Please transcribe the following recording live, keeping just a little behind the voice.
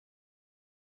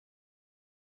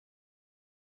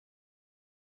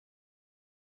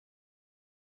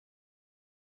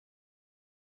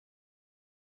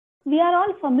We are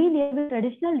all familiar with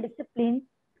traditional disciplines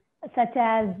such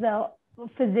as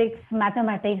physics,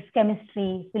 mathematics,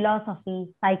 chemistry,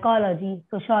 philosophy, psychology,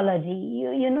 sociology.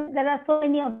 There are so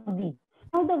many of these.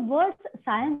 Now, the words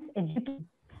science education,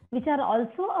 which are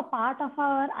also a part of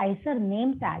our ICER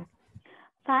name tag,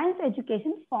 science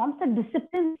education forms a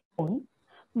discipline own,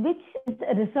 which is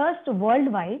researched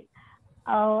worldwide,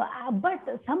 but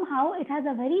somehow it has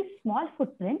a very small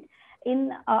footprint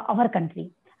in our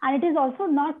country, and it is also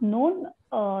not well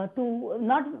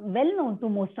known to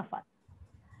most of us.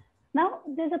 Now,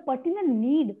 there's a pertinent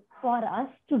need for us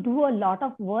to do a lot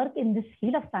of work in this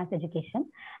field of science education,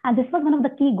 and this was one of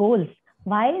the key goals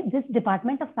why this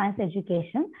Department of Science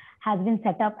Education has been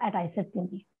set up at ICER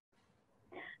Pune.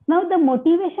 Now, the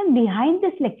motivation behind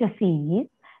this lecture series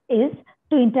is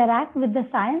to interact with the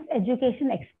science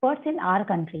education experts in our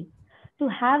country, to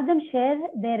have them share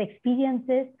their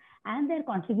experiences and their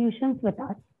contributions with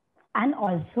us, and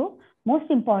also,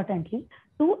 most importantly,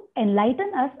 to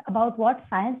enlighten us about what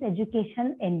science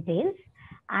education entails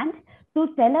and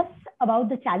to tell us about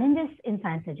the challenges in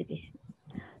science education.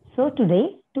 So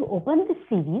today, to open this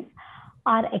series,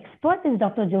 our expert is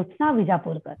Dr. Jyotsna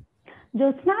Vijapurkar.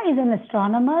 Jyotsna is an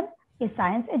astronomer, a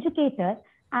science educator,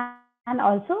 and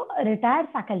also a retired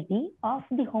faculty of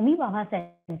the Homi Bhabha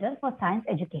Centre for Science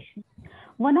Education.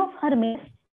 One of her main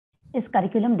is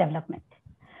curriculum development.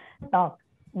 Talk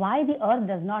why the earth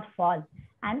does not fall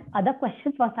and other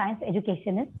questions for science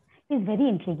educationists is very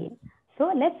intriguing.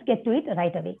 So let's get to it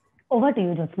right away. Over to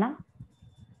you, Jyotsna.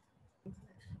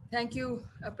 Thank you,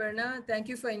 Aparna. Thank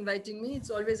you for inviting me. It's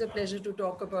always a pleasure to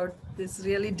talk about this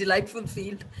really delightful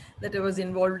field that I was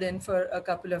involved in for a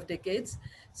couple of decades.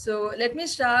 So let me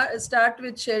start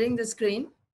with sharing the screen.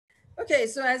 Okay,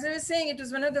 so as I was saying, it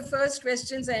was one of the first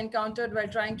questions I encountered while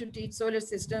trying to teach solar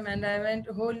system, and I went,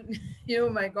 oh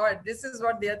my God, this is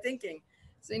what they are thinking.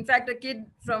 So in fact, a kid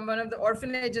from one of the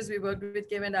orphanages we worked with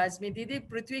came and asked me, Didi,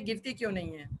 Prithvi girti kyun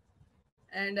nahi hai?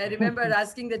 And I remember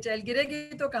asking the child,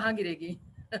 giregi to kahan giregi?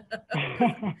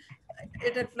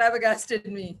 It had flabbergasted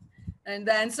me. And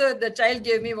the answer the child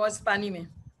gave me was pani mein.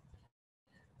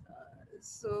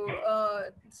 So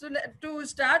to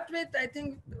start with, I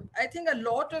think a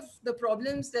lot of the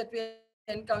problems that we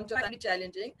encounter are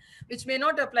challenging, which may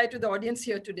not apply to the audience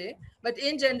here today. But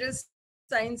in general,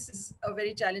 science is a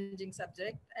very challenging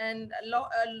subject, and a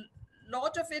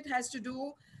lot of it has to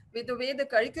do with the way the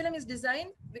curriculum is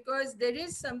designed, because there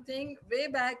is something way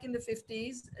back in the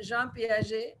 50s, Jean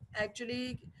Piaget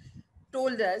actually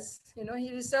told us,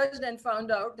 he researched and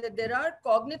found out that there are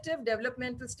cognitive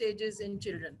developmental stages in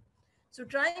children. So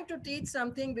trying to teach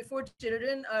something before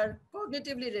children are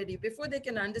cognitively ready, before they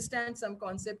can understand some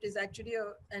concept, is actually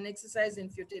an exercise in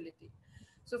futility.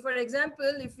 So for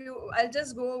example, I'll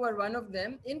just go over one of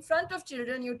them. In front of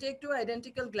children, you take two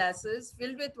identical glasses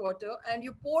filled with water and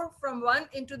you pour from one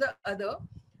into the other,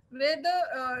 where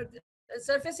the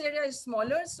surface area is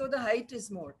smaller, so the height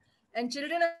is more. And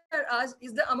children are asked,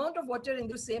 is the amount of water in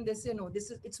this same? They say, no,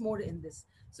 it's more in this.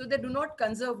 So they do not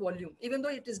conserve volume, even though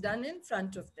it is done in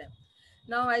front of them.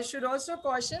 Now, I should also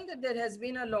caution that there has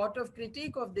been a lot of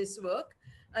critique of this work.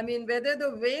 I mean, whether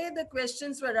the way the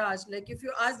questions were asked, like if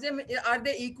you ask them, are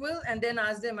they equal? And then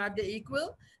ask them, are they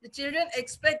equal? The children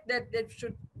expect that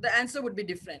the answer would be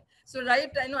different. So I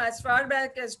know as far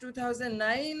back as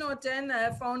 2009 or 10, I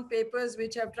have found papers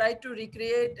which have tried to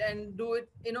recreate and do it,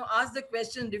 ask the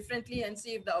question differently and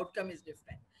see if the outcome is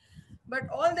different. But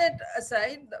all that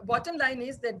aside, the bottom line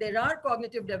is that there are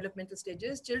cognitive developmental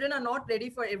stages. Children are not ready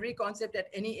for every concept at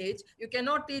any age. You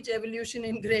cannot teach evolution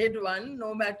in grade 1,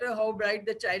 no matter how bright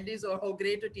the child is or how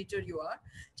great a teacher you are.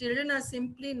 Children are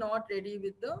simply not ready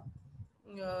with the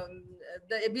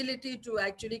ability to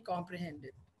actually comprehend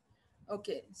it.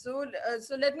 Okay, so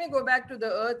let me go back to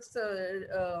the Earth's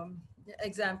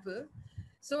example.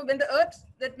 So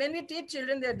when we teach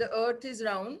children that the Earth is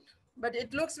round, but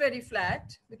it looks very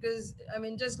flat, because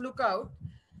just look out.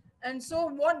 And so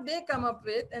what they come up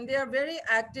with, and they are very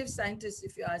active scientists,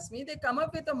 if you ask me, they come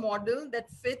up with a model that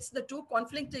fits the two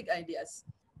conflicting ideas.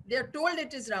 They are told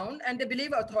it is round and they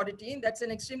believe authority. That's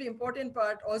an extremely important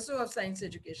part also of science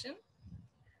education.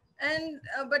 And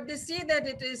but they see that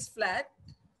it is flat,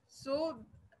 so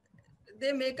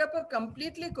they make up a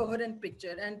completely coherent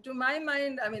picture. And to my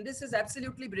mind, this is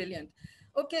absolutely brilliant.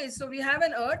 Okay, so we have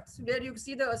an Earth where you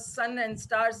see the sun and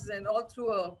stars and all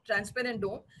through a transparent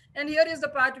dome. And here is the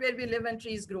part where we live and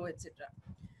trees grow, etc.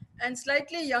 And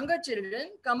slightly younger children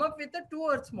come up with a two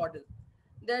Earth model.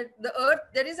 That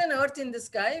there is an Earth in the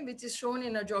sky, which is shown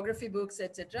in our geography books,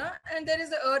 etc. And there is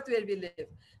the Earth where we live.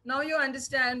 Now you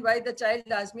understand why the child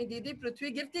asked me, Didi,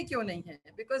 Prithvi girti kyun nahi hai?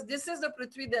 Because this is the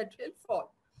Prithvi that will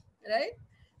fall. right?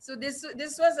 So this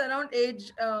was around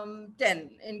age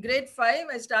 10. In grade 5,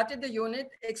 I started the unit,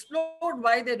 explored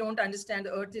why they don't understand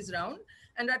the earth is round,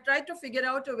 and I tried to figure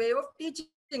out a way of teaching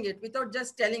it without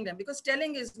just telling them, because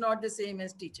telling is not the same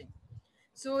as teaching.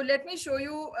 So let me show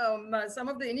you some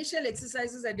of the initial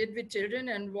exercises I did with children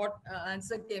and what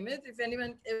answer came with. If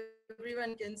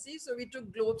everyone can see. So we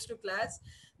took globes to class.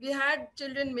 We had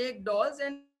children make dolls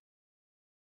and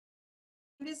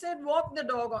we said, walk the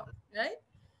dog on, right?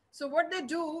 So what they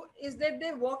do is that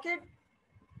they walk it,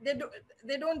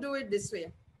 they don't do it this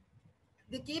way.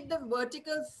 They keep the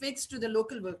vertical fixed to the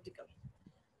local vertical.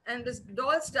 And this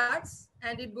doll starts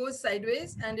and it goes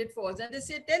sideways and it falls. And they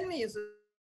say, tell me. So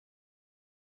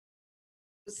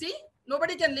see,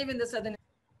 nobody can live in the southern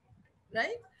hemisphere,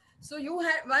 right? So you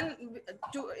have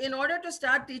in order to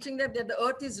start teaching them that the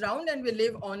earth is round and we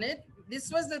live on it,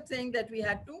 this was the thing that we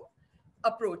had to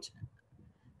approach.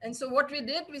 And so what we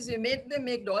did was we made them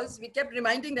make dolls. We kept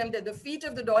reminding them that the feet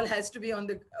of the doll has to be on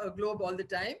the globe all the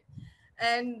time.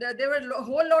 And there were a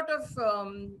whole lot of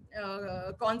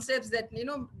concepts that,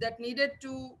 that needed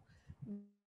to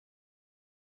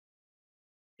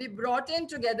be brought in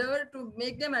together to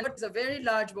make them understand that the earth is a very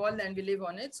large ball and we live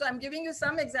on it. So I'm giving you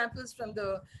some examples from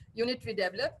the unit we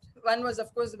developed. One was,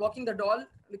 of course, walking the doll,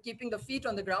 keeping the feet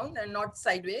on the ground and not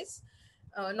sideways,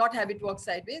 not have it walk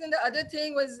sideways. And the other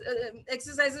thing was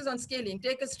exercises on scaling.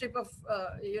 Take a strip of,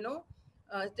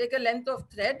 take a length of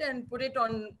thread and put it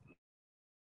on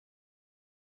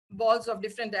balls of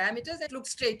different diameters and make it look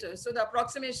straighter. So the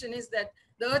approximation is that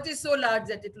the earth is so large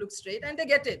that it looks straight, and they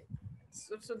get it.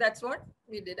 So that's what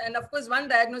we did. And of course, one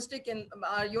diagnostic in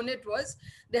our unit was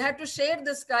they had to shade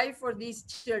the sky for these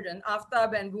children,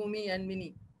 Aftab and Bhumi and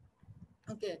Mini.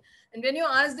 Okay. And when you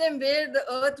ask them where the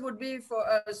earth would be for,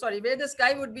 where the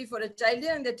sky would be for a child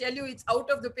here, and they tell you it's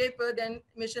out of the paper, then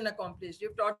mission accomplished.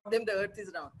 You've taught them the earth is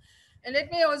round. And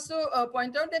let me also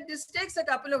point out that this takes a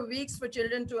couple of weeks for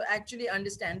children to actually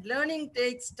understand. Learning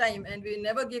takes time, and we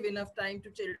never give enough time to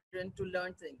children to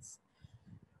learn things.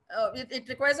 It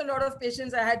requires a lot of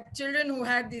patience. I had children who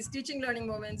had these teaching learning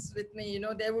moments with me.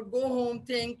 They would go home,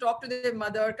 think, talk to their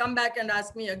mother, come back and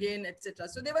ask me again, etc.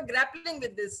 So they were grappling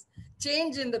with this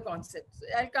change in the concept.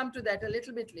 I'll come to that a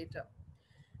little bit later.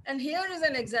 And here is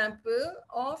an example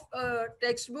of a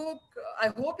textbook. I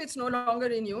hope it's no longer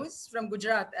in use, from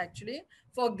Gujarat actually,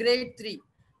 for grade 3.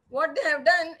 What they have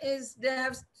done is they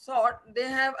have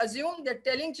assumed that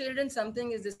telling children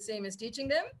something is the same as teaching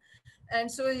them. And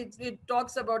so it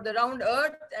talks about the round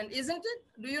earth, and isn't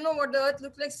it? Do you know what the earth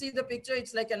looks like? See the picture,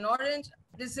 it's like an orange.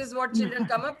 This is what children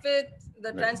come up with,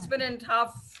 the transparent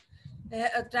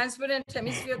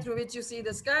hemisphere through which you see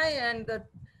the sky, and the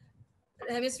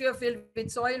hemisphere filled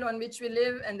with soil on which we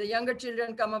live. And the younger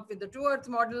children come up with the two earth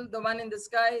model, the one in the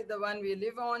sky, the one we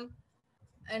live on.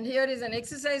 And here is an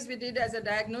exercise we did as a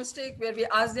diagnostic where we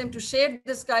asked them to shade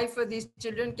the sky for these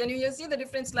children. Can you see the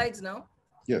different slides now?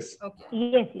 Yes. Okay.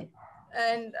 Yes, yes.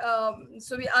 And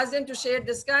so we asked them to shade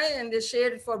the sky, and they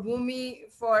shared for Bhumi,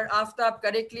 for Aftab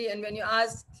correctly. And when you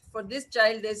ask for this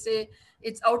child, they say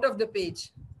it's out of the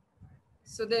page.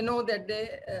 So they know that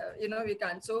we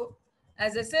can't. So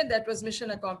as I said, that was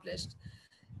mission accomplished.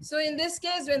 So in this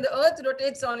case, when the earth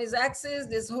rotates on its axis,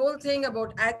 this whole thing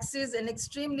about axis, an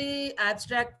extremely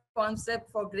abstract concept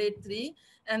for grade 3.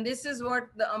 And this is what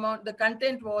the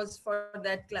content was for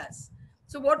that class.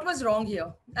 So what was wrong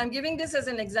here? I'm giving this as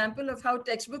an example of how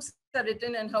textbooks are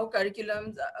written and how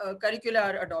curricula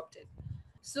are adopted.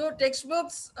 So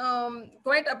textbooks,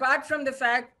 quite apart from the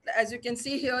fact, as you can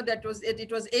see here, that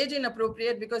it was age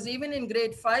inappropriate, because even in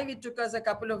grade 5, it took us a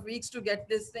couple of weeks to get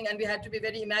this thing, and we had to be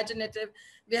very imaginative.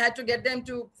 We had to get them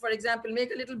to, for example,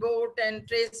 make a little boat and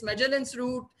trace Magellan's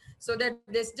route, so that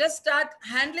they just start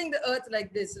handling the earth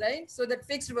like this, right? So that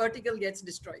fixed vertical gets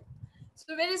destroyed.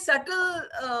 So very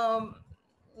subtle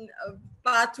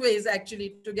pathways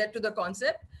actually to get to the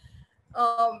concept.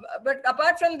 But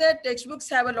apart from that, textbooks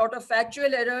have a lot of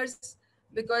factual errors,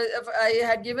 because I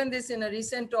had given this in a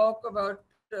recent talk about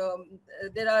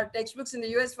there are textbooks in the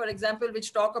US, for example,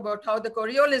 which talk about how the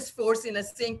Coriolis force in a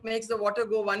sink makes the water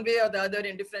go one way or the other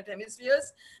in different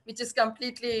hemispheres, which is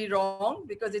completely wrong,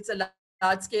 because it's a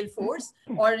large-scale force.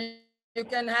 Or you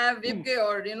can have Vibke,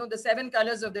 or the 7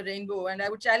 colors of the rainbow. And I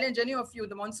would challenge any of you,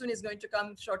 the monsoon is going to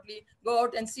come shortly, go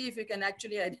out and see if you can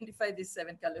actually identify these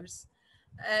 7 colors.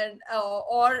 And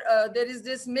there is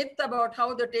this myth about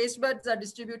how the taste buds are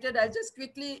distributed. I'll just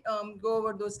quickly go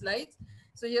over those slides.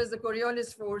 So here's the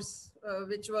Coriolis force,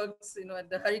 which works, at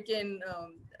the hurricane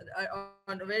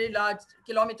on a very large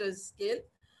kilometers scale.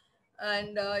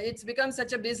 And it's become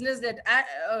such a business that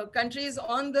countries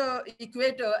on the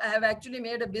equator have actually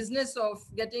made a business of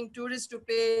getting tourists to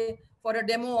pay for a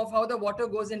demo of how the water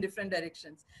goes in different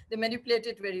directions. They manipulate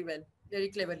it very well, very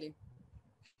cleverly.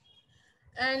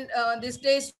 And this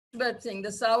taste bud thing,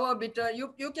 the sour, bitter,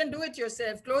 you can do it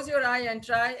yourself. Close your eye and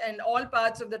try, and all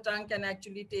parts of the tongue can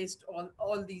actually taste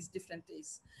all these different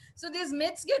tastes. So these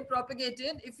myths get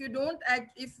propagated if you don't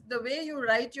act, if the way you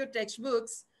write your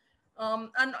textbooks,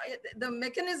 and the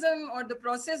mechanism or the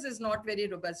process is not very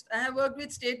robust. I have worked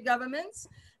with state governments,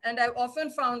 and I've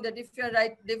often found that if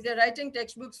they're writing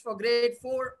textbooks for grade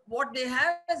 4, what they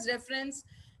have as reference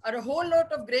are a whole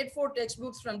lot of grade 4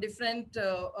 textbooks from different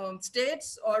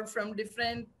states or from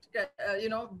different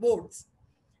boards.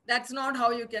 That's not how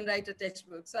you can write a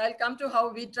textbook. So I'll come to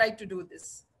how we try to do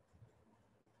this.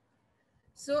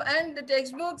 So, and the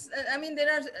textbooks, I mean,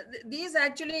 these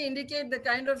actually indicate the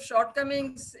kind of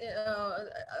shortcomings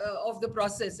of the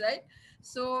process, right?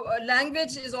 So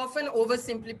language is often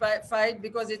oversimplified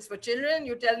because it's for children.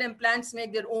 You tell them plants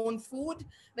make their own food,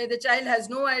 where the child has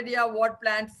no idea what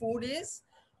plant food is,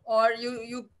 or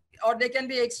they can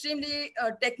be extremely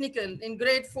technical. In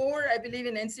grade 4, I believe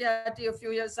in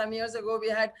NCERT some years ago, we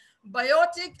had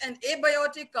biotic and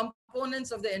abiotic components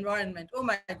of the environment. Oh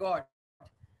my God.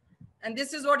 And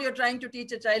this is what you're trying to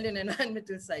teach a child in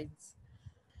environmental science.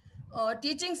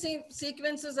 Teaching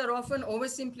sequences are often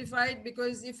oversimplified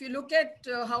because if you look at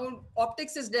how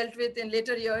optics is dealt with in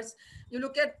later years, you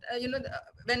look at,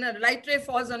 when a light ray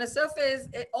falls on a surface,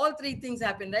 all three things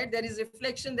happen, right? There is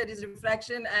reflection, there is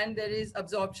refraction, and there is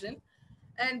absorption.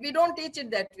 And we don't teach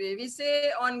it that way. We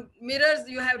say on mirrors,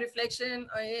 you have reflection,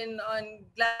 on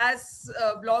glass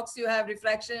blocks, you have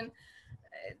refraction.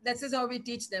 This is how we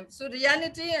teach them. So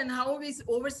reality and how we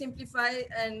oversimplify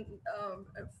and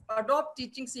adopt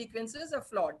teaching sequences are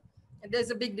flawed. And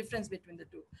there's a big difference between the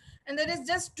two. And there is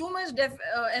just too much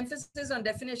emphasis on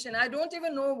definition. I don't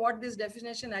even know what this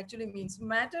definition actually means.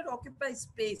 Matter occupies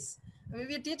space. I mean,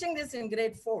 we're teaching this in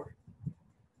grade 4.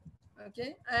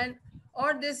 Okay, and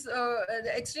or this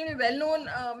extremely well-known,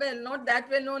 well, not that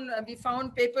well-known, we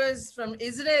found papers from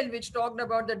Israel which talked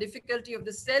about the difficulty of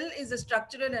the cell is a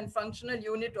structural and functional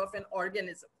unit of an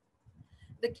organism.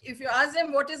 If you ask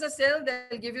them what is a cell,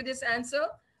 they'll give you this answer,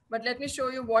 but let me show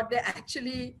you what they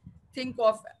actually think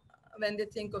of when they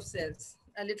think of cells.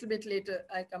 A little bit later,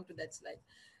 I'll come to that slide.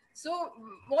 So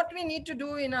what we need to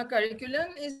do in our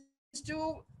curriculum is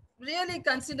to really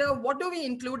consider what do we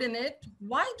include in it,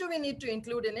 why do we need to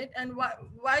include in it, and why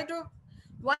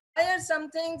are some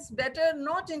things better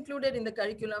not included in the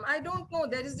curriculum. I don't know.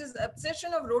 There is this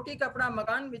obsession of roti kapda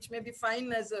makan, which may be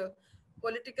fine as a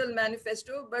political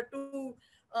manifesto, but to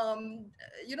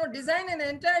design an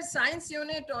entire science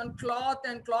unit on cloth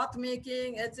and cloth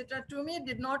making, etc., to me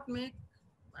did not make.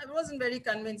 I wasn't very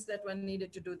convinced that one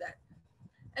needed to do that.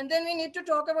 And then we need to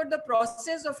talk about the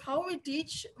process of how we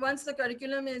teach once the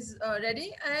curriculum is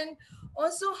ready, and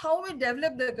also how we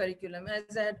develop the curriculum,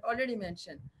 as I had already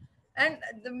mentioned. And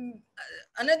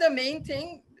another main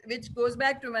thing, which goes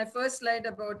back to my first slide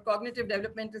about cognitive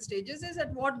developmental stages, is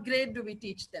at what grade do we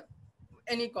teach them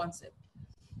any concept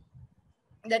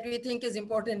that we think is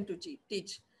important to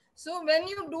teach. So when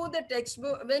you do the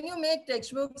textbook, when you make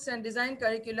textbooks and design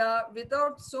curricula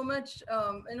without so much,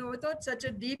 without such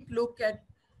a deep look at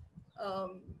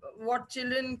what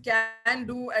children can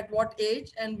do at what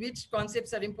age and which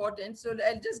concepts are important. So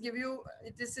I'll just give you,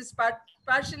 this is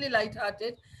partially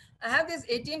lighthearted. I have this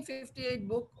 1858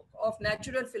 book of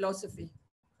natural philosophy.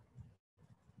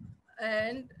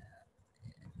 And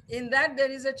in that,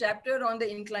 there is a chapter on the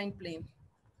inclined plane.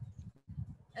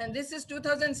 And this is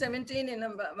 2017 in a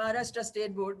Maharashtra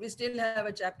State Board. We still have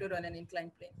a chapter on an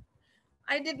inclined plane.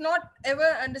 I did not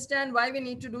ever understand why we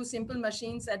need to do simple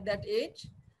machines at that age.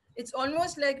 It's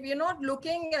almost like we're not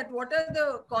looking at what are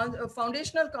the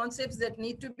foundational concepts that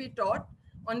need to be taught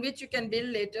on which you can build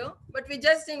later. But we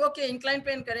just think, okay, inclined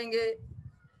plane karenge,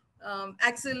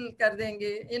 axle kar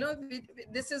denge.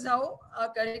 This is how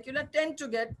our curricula tend to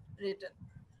get written.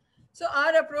 So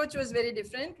our approach was very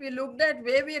different. We looked at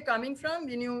where we are coming from.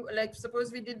 We knew, like,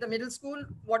 suppose we did the middle school,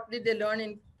 what did they learn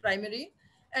in primary,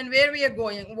 and where we are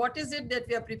going. What is it that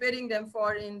we are preparing them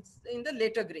for in the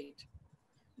later grade?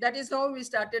 That is how we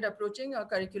started approaching our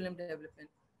curriculum development.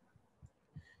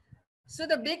 So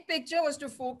the big picture was to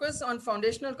focus on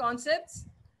foundational concepts,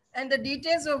 and the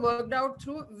details were worked out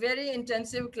through very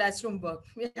intensive classroom work.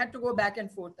 We had to go back and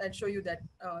forth. I'll show you that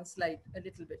slide a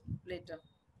little bit later.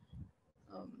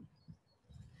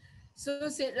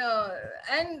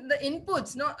 And the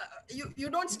inputs, no, you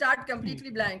don't start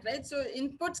completely blank, right? So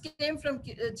inputs came from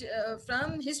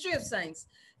history of science.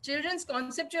 Children's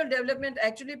conceptual development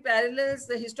actually parallels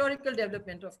the historical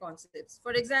development of concepts.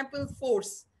 For example,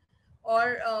 force,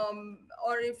 or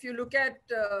if you look at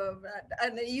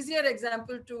an easier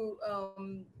example to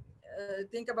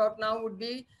think about now would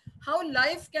be how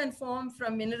life can form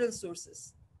from mineral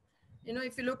sources.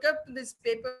 If you look up this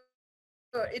paper,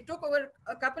 it took over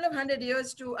a couple of 100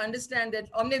 years to understand that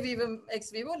omne vivum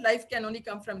ex vivo, life can only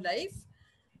come from life.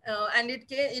 And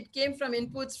it came from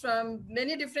inputs from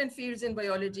many different fields in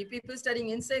biology, people studying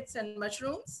insects and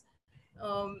mushrooms.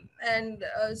 And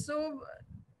so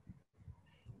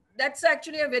that's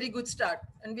actually a very good start.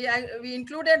 And we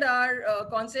included our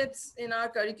concepts in our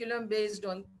curriculum based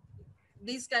on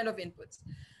these kind of inputs.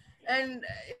 And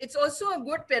it's also a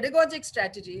good pedagogic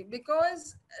strategy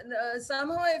because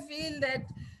somehow I feel that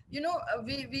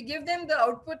we give them the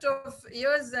output of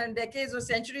years and decades or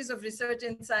centuries of research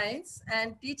in science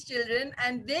and teach children,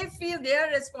 and they feel they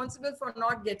are responsible for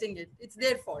not getting it. It's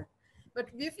their fault. But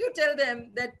if you tell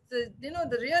them that the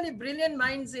really brilliant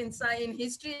minds in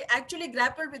history actually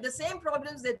grappled with the same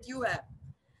problems that you have,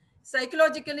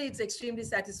 psychologically it's extremely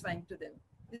satisfying to them.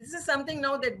 This is something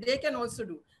now that they can also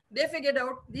do. They figured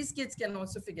out, these kids can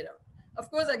also figure out. Of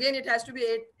course, again, it has to be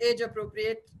age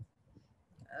appropriate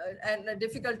and a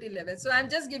difficulty level. So I'm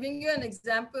just giving you an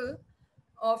example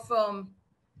of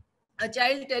a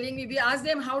child telling me, we asked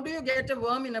them, how do you get a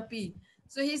worm in a pea?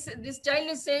 So this child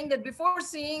is saying that before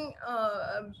seeing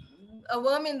a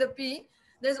worm in the pea,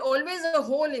 there's always a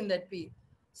hole in that pea.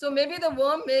 So maybe the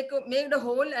worm made a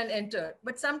hole and entered.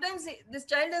 But sometimes this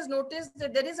child has noticed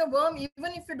that there is a worm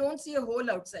even if you don't see a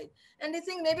hole outside. And they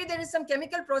think maybe there is some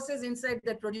chemical process inside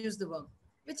that produced the worm,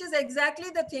 which is exactly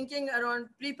the thinking around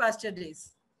pre-Pasteur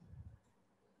days.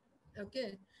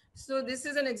 Okay, so this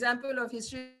is an example of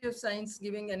history of science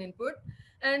giving an input.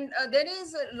 And there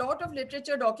is a lot of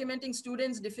literature documenting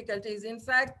students' difficulties. In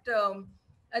fact,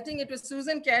 I think it was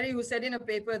Susan Carey who said in a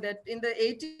paper that in the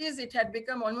 80s, it had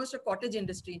become almost a cottage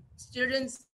industry.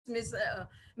 Children's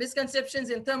misconceptions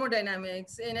in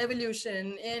thermodynamics, in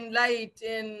evolution, in light,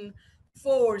 in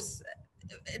force,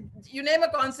 you name a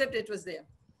concept, it was there.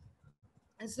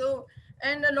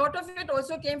 And a lot of it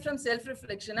also came from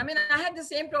self-reflection. I mean, I had the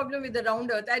same problem with the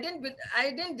round earth. I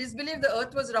didn't disbelieve the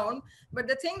earth was round, but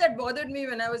the thing that bothered me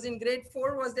when I was in grade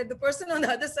 4 was that the person on the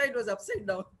other side was upside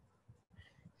down.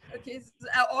 Okay,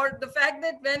 or the fact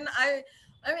that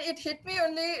I mean, it hit me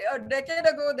only a decade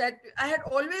ago that I had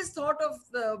always thought of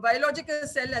the biological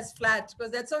cell as flat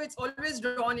because that's how it's always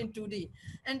drawn in 2D.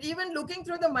 And even looking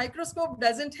through the microscope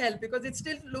doesn't help because it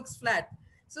still looks flat.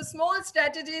 So small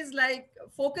strategies like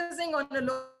focusing on a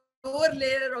lower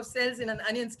layer of cells in an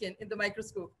onion skin in the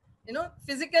microscope,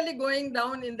 physically going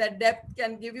down in that depth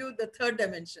can give you the third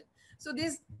dimension. So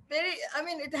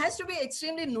it has to be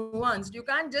extremely nuanced. You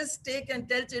can't just take and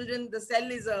tell children the cell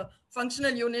is a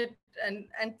functional unit and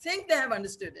think they have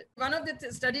understood it. One of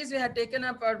the studies we had taken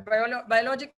up are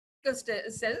biological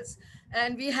cells,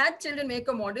 and we had children make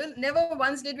a model. Never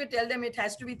once did we tell them it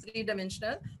has to be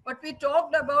three-dimensional, but we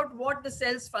talked about what the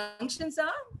cell's functions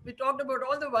are. We talked about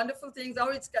all the wonderful things, how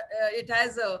it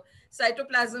has a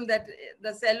cytoplasm that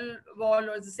the cell wall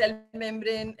or the cell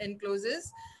membrane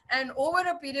encloses. And over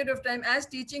a period of time, as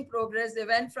teaching progressed, they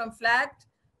went from flat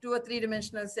to a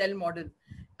three-dimensional cell model.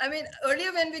 I mean,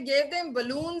 earlier when we gave them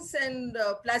balloons and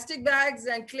plastic bags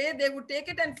and clay, they would take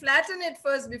it and flatten it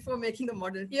first before making the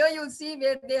model. Here you'll see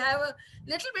where they have a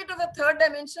little bit of a third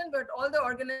dimension, but all the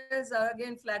organelles are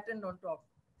again flattened on top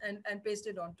and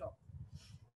pasted on top.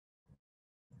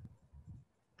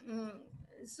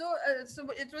 So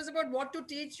it was about what to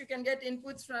teach. You can get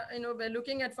inputs from, by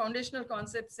looking at foundational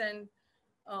concepts and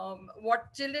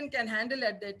what children can handle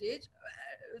at that age.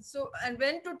 And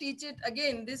when to teach it,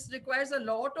 again, this requires a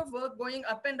lot of work going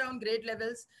up and down grade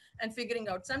levels and figuring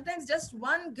out. Sometimes just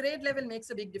one grade level makes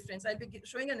a big difference. I'll be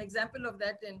showing an example of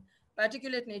that in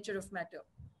particulate nature of matter.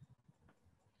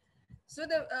 So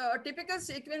the typical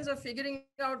sequence of figuring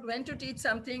out when to teach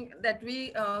something that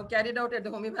we carried out at the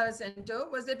Homi Bhabha Centre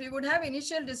was that we would have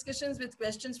initial discussions with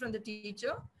questions from the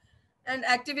teacher and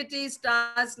activities,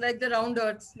 tasks like the round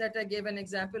earths that I gave an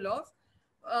example of.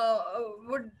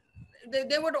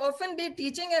 They would often be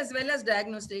teaching as well as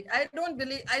diagnostic. I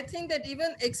think that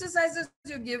even exercises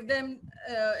you give them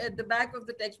at the back of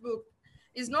the textbook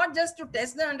is not just to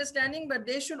test the understanding, but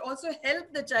they should also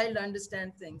help the child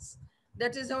understand things.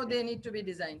 That is how they need to be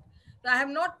designed. So I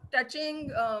am not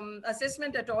touching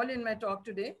assessment at all in my talk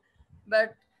today,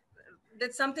 but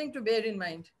that's something to bear in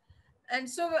mind. And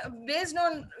so based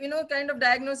on, kind of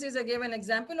diagnosis I gave an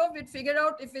example of, it figured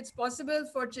out if it's possible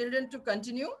for children to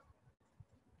continue.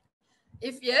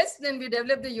 If yes, then we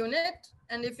develop the unit.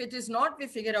 And if it is not, we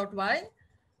figure out why.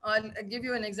 I'll give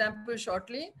you an example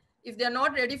shortly. If they're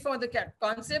not ready for the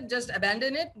concept, just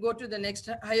abandon it, go to the next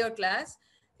higher class.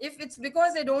 If it's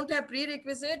because they don't have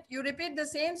prerequisite, you repeat the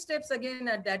same steps again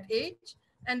at that age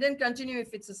and then continue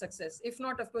if it's a success. If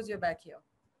not, of course, you're back here.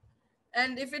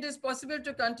 And if it is possible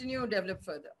to continue, develop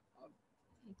further.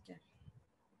 Okay.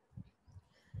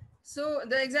 So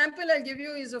the example I'll give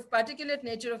you is of particulate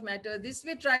nature of matter. This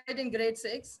we tried in grade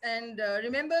 6. And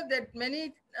remember that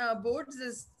many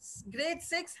boards, grade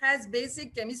 6 has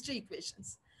basic chemistry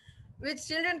equations, which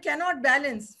children cannot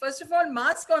balance. First of all,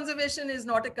 mass conservation is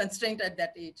not a constraint at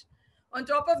that age. On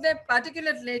top of that,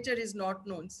 particulate nature is not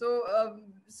known. So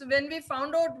when we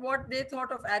found out what they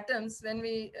thought of atoms, when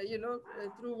we,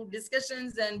 through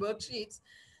discussions and worksheets,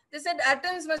 they said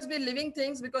atoms must be living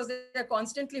things because they are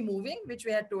constantly moving, which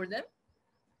we had told them.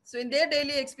 So in their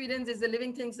daily experience, it's the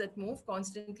living things that move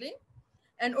constantly.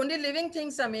 And only living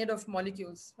things are made of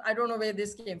molecules. I don't know where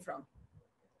this came from.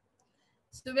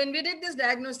 So when we did this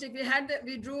diagnostic,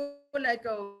 we drew like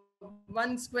a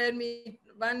 1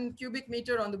 cubic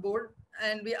meter on the board,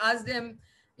 and we asked them,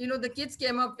 the kids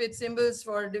came up with symbols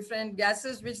for different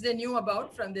gases which they knew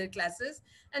about from their classes.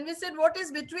 And we said, what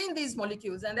is between these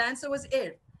molecules? And the answer was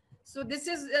air. So this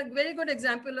is a very good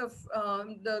example of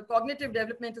the cognitive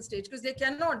developmental stage, because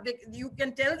you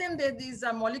can tell them that these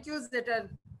are molecules that are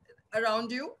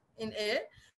around you in air,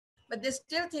 but they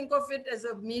still think of it as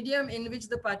a medium in which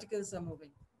the particles are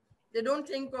moving. They don't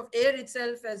think of air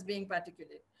itself as being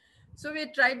particulate. So we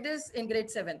tried this in grade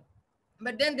 7,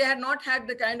 but then they had not had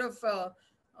the kind of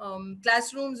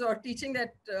classrooms or teaching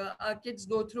that our kids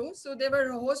go through. So there were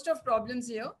a host of problems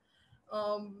here,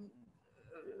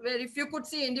 where if you could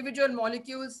see individual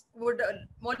molecules, would a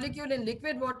molecule in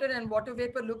liquid water and water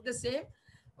vapor look the same?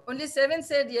 Only 7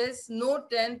 said yes, no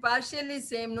 10, partially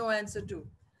same, no answer 2.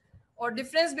 Or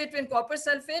difference between copper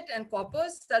sulfate and copper,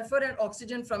 sulfur and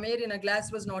oxygen from air in a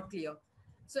glass was not clear.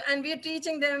 So, and we're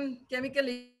teaching them chemical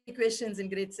equations in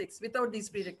grade 6 without these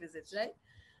prerequisites, right?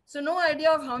 So no idea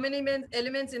of how many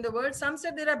elements in the world. Some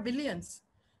said there are billions,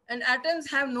 and atoms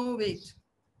have no weight.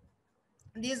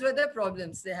 These were the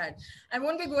problems they had. I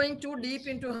won't be going too deep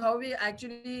into how we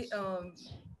actually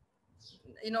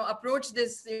approach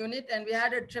this unit, and we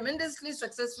had a tremendously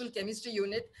successful chemistry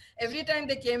unit. Every time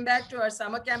they came back to our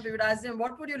summer camp, we would ask them,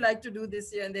 what would you like to do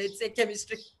this year? And they'd say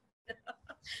chemistry,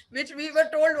 which we were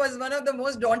told was one of the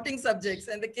most daunting subjects,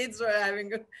 and the kids were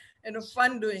having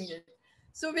fun doing it.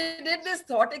 So we did this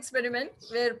thought experiment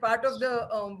where part of the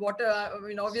water,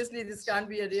 obviously this can't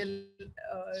be a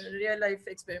real life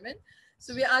experiment.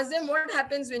 So we asked them what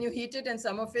happens when you heat it and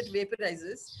some of it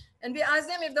vaporizes. And we asked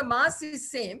them if the mass is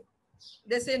same.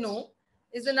 They say no.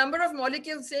 Is the number of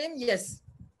molecules same? Yes.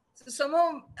 So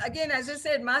somehow, again, as I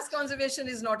said, mass conservation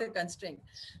is not a constraint.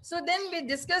 So then we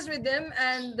discussed with them,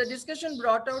 and the discussion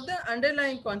brought out the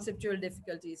underlying conceptual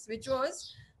difficulties, which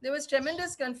was there was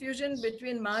tremendous confusion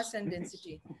between mass and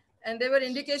density. And there were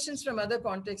indications from other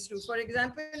contexts too. For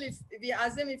example, if we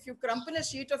ask them, if you crumple a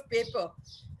sheet of paper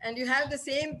and you have the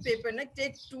same paper, like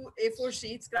take 2 A4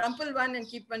 sheets, crumple one and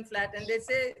keep one flat, and they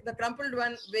say the crumpled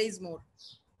one weighs more.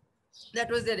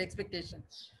 That was their expectation.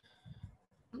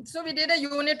 So we did a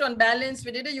unit on balance,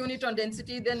 we did a unit on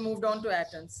density, then moved on to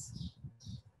atoms.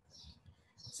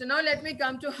 So now let me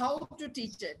come to how to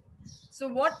teach it. So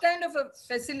what kind of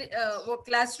a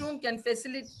classroom can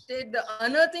facilitate the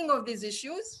unearthing of these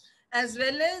issues, as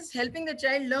well as helping the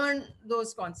child learn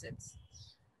those concepts?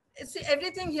 See,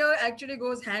 everything here actually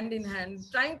goes hand in hand,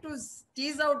 trying to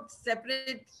tease out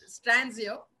separate strands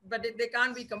here, but they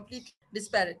can't be completely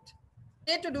disparate.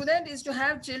 The way to do that is to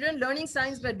have children learning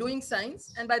science by doing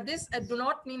science. And by this, I do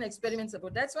not mean experiments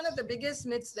about. That's one of the biggest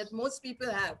myths that most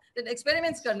people have, that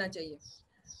experiments karna chahiye.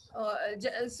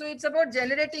 So it's about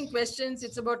generating questions,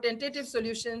 it's about tentative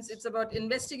solutions, it's about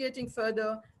investigating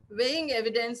further, weighing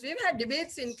evidence. We've had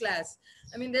debates in class.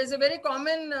 I mean, there's a very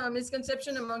common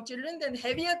misconception among children that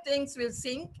heavier things will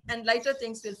sink and lighter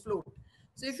things will float.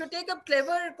 So if you take a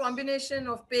clever combination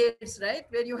of pairs, right,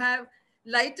 where you have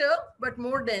lighter but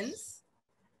more dense,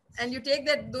 and you take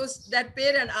that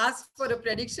pair and ask for a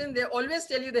prediction, they always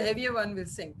tell you the heavier one will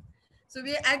sink. So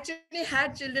we actually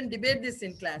had children debate this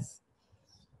in class.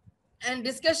 And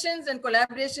discussions and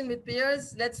collaboration with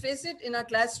peers, let's face it, in our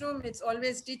classroom, it's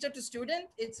always teacher to student.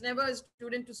 It's never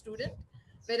student to student,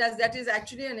 whereas that is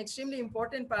actually an extremely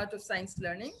important part of science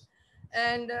learning.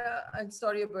 And I'm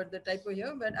sorry about the typo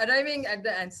here, but arriving at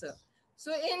the answer.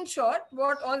 So in short,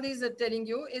 what all these are telling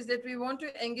you is that we want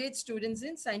to engage students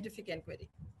in scientific inquiry.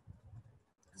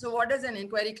 So what does an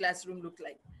inquiry classroom look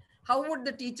like? How would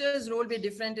the teacher's role be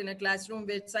different in a classroom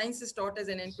where science is taught as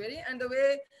an inquiry and the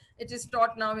way it is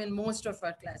taught now in most of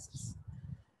our classes?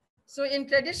 So in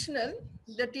traditional,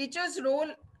 the teacher's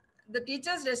role, the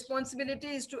teacher's responsibility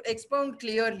is to expound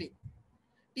clearly.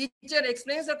 Teacher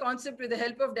explains the concept with the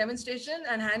help of demonstration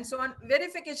and hands-on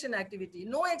verification activity.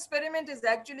 No experiment is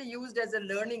actually used as a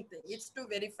learning thing. It's to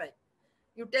verify.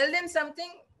 You tell them something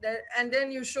and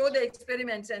then you show the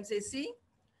experiments and say, see,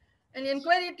 in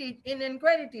inquiry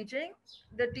teaching,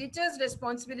 the teacher's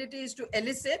responsibility is to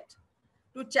elicit,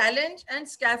 to challenge and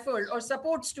scaffold or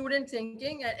support student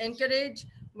thinking and encourage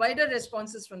wider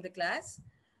responses from the class.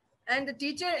 And the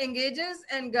teacher engages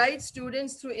and guides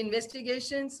students through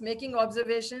investigations, making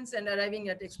observations and arriving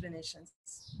at explanations.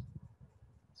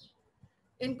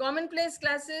 In commonplace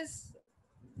classes,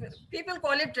 people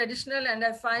call it traditional, and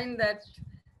I find that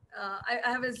I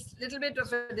have a little bit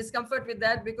of a discomfort with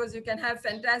that because you can have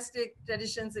fantastic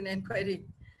traditions in inquiry.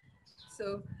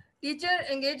 So teacher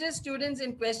engages students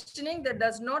in questioning that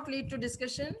does not lead to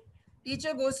discussion.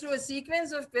 Teacher goes through a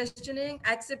sequence of questioning,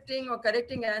 accepting or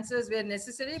correcting answers where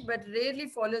necessary, but rarely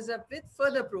follows up with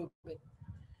further probing.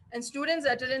 And students'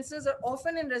 utterances are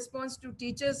often in response to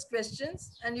teachers'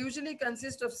 questions and usually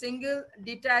consist of single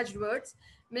detached words,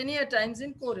 many a times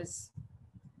in chorus.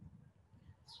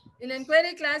 In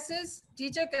inquiry classes,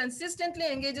 teacher consistently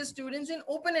engages students in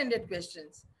open-ended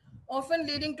questions, often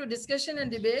leading to discussion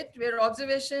and debate where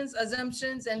observations,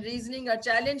 assumptions, and reasoning are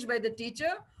challenged by the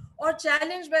teacher or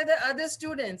challenged by the other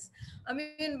students. I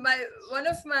mean, one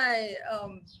of my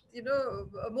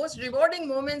most rewarding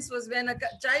moments was when a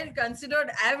child considered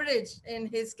average in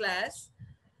his class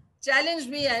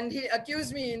challenged me and he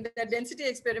accused me in the density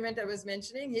experiment I was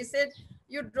mentioning. He said,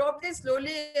 you dropped this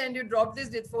slowly and you dropped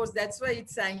this with force. That's why it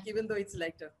sank, even though it's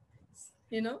lighter.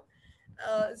 You know?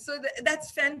 That's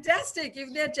fantastic.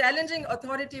 If they're challenging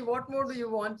authority, what more do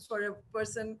you want for a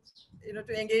person,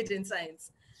 to engage in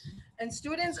science? And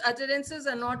students' utterances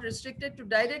are not restricted to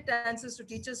direct answers to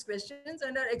teachers' questions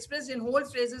and are expressed in whole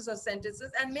phrases or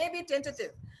sentences and may be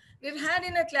tentative. We've had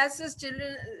in our classes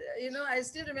children, I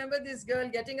still remember this girl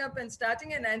getting up and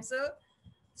starting an answer,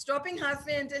 stopping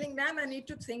halfway and telling, ma'am, I need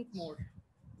to think more.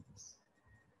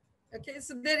 Okay,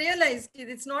 so they realize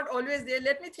it's not always there.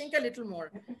 Let me think a little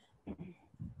more.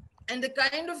 And the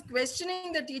kind of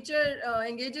questioning the teacher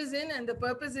engages in and the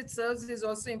purpose it serves is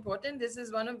also important. This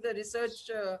is one of the research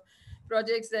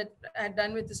projects that I had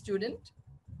done with the student.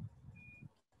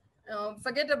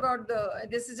 Forget about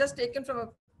this is just taken from a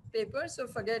paper, so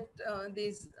forget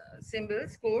these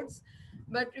symbols, codes.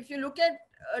 But if you look at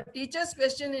a teacher's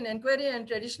question in inquiry and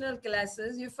traditional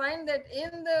classes, you find that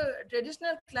in the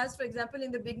traditional class, for example,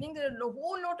 in the beginning, there are a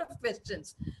whole lot of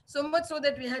questions, so much so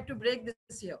that we had to break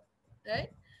this here, right?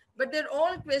 But they're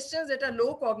all questions that are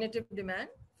low cognitive demand.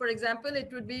 For example, it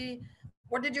would be,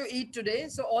 what did you eat today?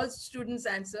 So all students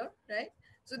answer, right?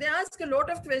 So they ask a lot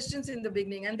of questions in the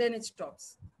beginning and then it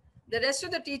stops. The rest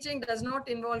of the teaching does not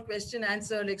involve question,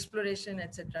 answer, exploration,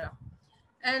 etc.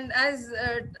 And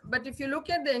but if you look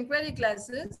at the inquiry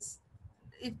classes,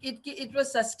 it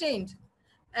was sustained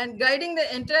and guiding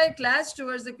the entire class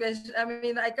towards the question. I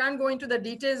mean, I can't go into the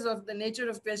details of the nature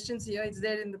of questions here. It's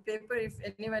there in the paper. If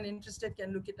anyone interested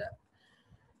can look it up.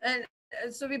 And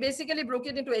so we basically broke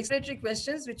it into exploratory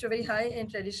questions, which are very high in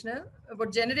traditional,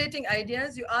 about generating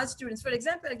ideas. You ask students, for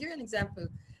example, I'll give you an example.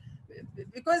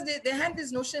 Because they had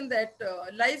this notion that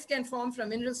life can form from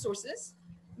mineral sources.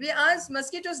 We asked,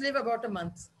 mosquitoes live about a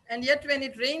month. And yet when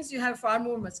it rains, you have far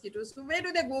more mosquitoes. So where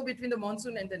do they go between the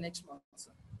monsoon and the next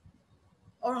monsoon?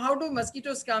 Or how do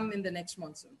mosquitoes come in the next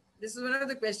monsoon? This is one of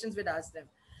the questions we'd ask them.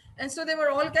 And so there were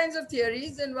all kinds of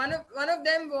theories. And one of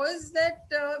them was that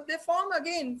they form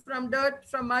again from dirt,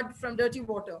 from mud, from dirty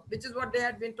water, which is what they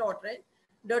had been taught, right?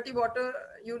 Dirty water,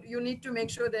 you need to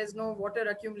make sure there's no water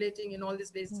accumulating in all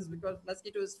these places because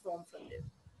mosquitoes form from there.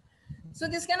 So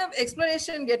this kind of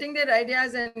exploration, getting their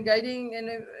ideas and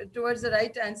guiding towards the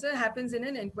right answer happens in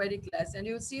an inquiry class. And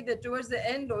you'll see that towards the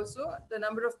end also, the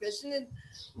number of questions,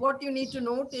 what you need to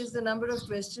note is the number of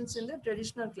questions in the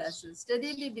traditional classes.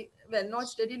 Steadily, well, not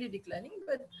steadily declining,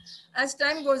 but as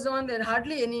time goes on, there are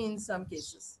hardly any in some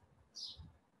cases.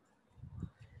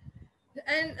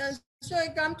 And so I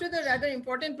come to the rather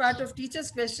important part of teachers'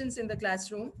 questions in the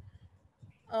classroom.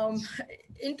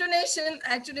 Intonation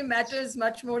actually matters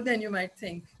much more than you might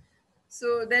think.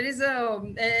 So there is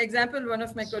an example one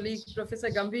of my colleagues, Professor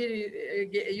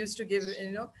Gambhir, used to give,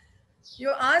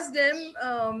 You ask them,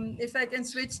 if I can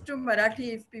switch to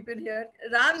Marathi, if people hear,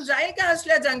 Ram जाईल का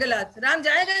असल्या जंगलात? Ram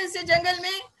जाएगा ऐसे जंगल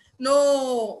में?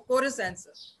 No. Chorus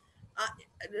answer.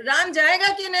 Ram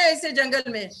जाएगा कि नहीं ऐसे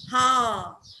जंगल में?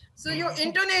 हाँ. So your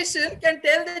intonation can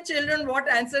tell the children what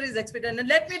answer is expected. And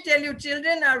let me tell you,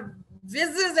 children are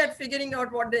whizzes at figuring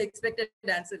out what the expected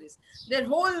answer is. Their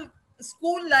whole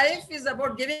school life is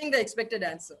about giving the expected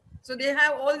answer. So they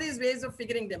have all these ways of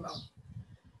figuring them out.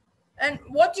 And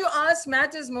what you ask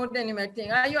matters more than you might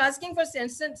think. Are you asking for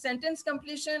sentence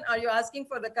completion? Are you asking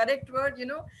for the correct word?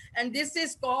 And this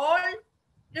is called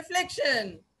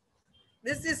reflection.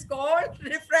 This is called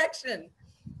refraction.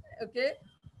 Okay.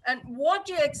 And what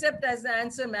you accept as the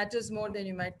answer matters more than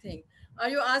you might think. Are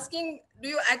you asking, do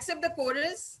you accept the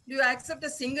chorus? Do you accept a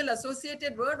single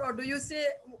associated word? Or do you say,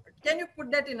 can you put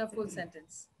that in a full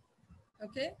sentence?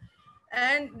 Okay.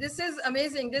 And this is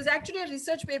amazing. There's actually a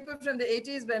research paper from the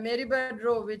 80s by Mary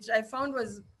Rowe, which I found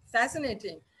was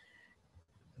fascinating.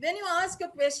 When you ask a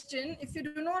question, if you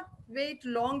do not wait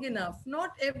long enough, not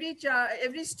every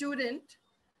student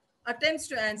attempts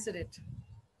to answer it.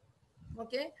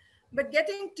 Okay. But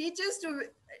getting teachers to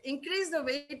increase the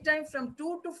wait time from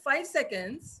 2 to 5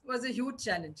 seconds was a huge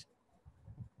challenge,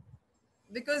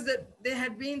 because they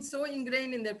had been so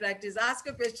ingrained in their practice. Ask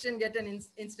a question, get an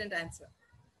instant answer.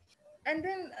 And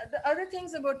then the other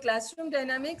things about classroom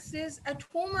dynamics is, at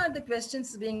whom are the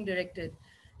questions being directed?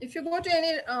 If you go to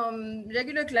any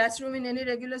regular classroom in any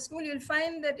regular school, you'll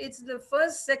find that it's the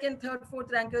first, second, third,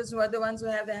 fourth rankers who are the ones who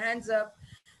have their hands up.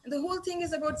 And the whole thing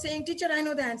is about saying, teacher, I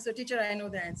know the answer. Teacher, I know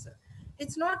the answer.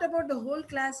 It's not about the whole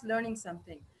class learning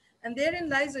something. And therein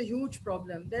lies a huge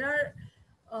problem. There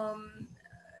are,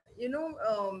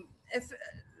 if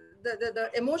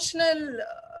the emotional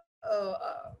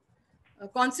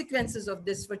consequences of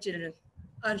this for children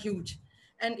are huge.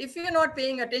 And if you're not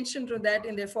paying attention to that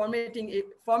in their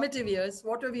formative years,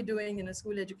 what are we doing in a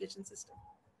school education system,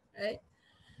 right?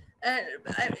 And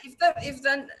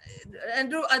and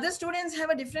do other students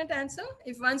have a different answer?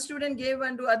 If one student gave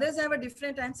one, do others have a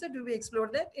different answer? Do we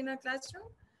explore that in a classroom?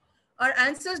 Are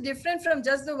answers different from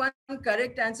just the one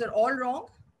correct answer all wrong?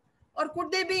 Or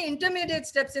could they be intermediate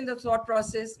steps in the thought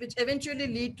process which eventually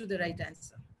lead to the right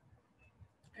answer?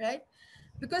 Right?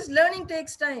 Because learning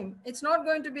takes time. It's not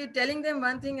going to be telling them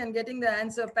one thing and getting the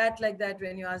answer pat like that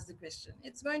when you ask the question.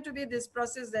 It's going to be this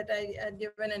process that I had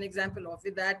given an example of,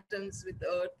 with the atoms, with the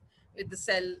earth, with the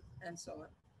cell, and so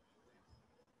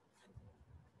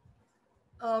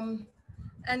on.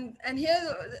 And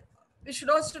here we should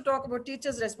also talk about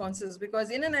teachers' responses,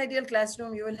 because in an ideal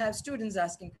classroom, you will have students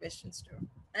asking questions too,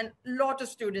 and a lot of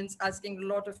students asking a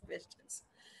lot of questions.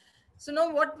 So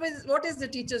now what is the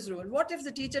teacher's role? What if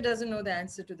the teacher doesn't know the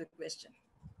answer to the question?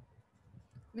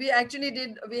 We had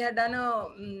done a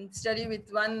study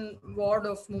with one ward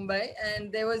of Mumbai,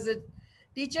 and there was a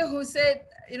teacher who said,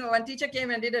 one teacher came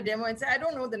and did a demo and said, I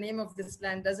don't know the name of this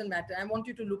plant, doesn't matter. I want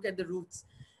you to look at the roots.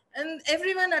 And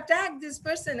everyone attacked this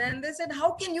person, and they said,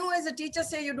 how can you as a teacher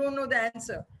say you don't know the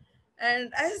answer?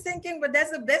 And I was thinking, but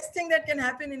that's the best thing that can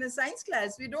happen in a science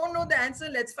class. We don't know the answer,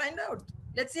 let's find out.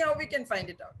 Let's see how we can find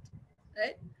it out,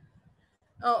 right?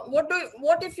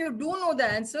 What if you do know the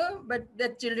answer, but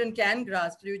that children can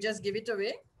grasp? You just give it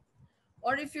away?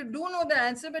 Or if you do know the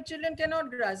answer, but children cannot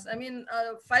grasp? I mean,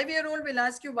 a 5-year-old will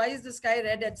ask you, why is the sky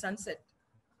red at sunset?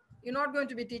 You're not going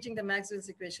to be teaching the Maxwell's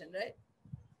equation, right?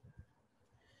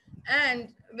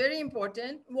 And very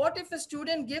important, what if a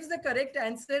student gives the correct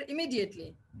answer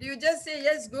immediately? Do you just say,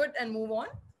 yes, good, and move on?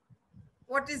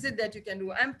 What is it that you can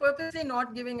do? I'm purposely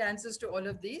not giving answers to all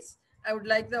of these. I would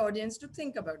like the audience to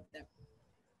think about them.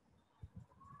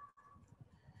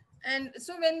 And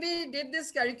so when we did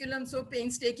this curriculum so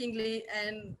painstakingly,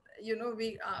 and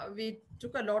we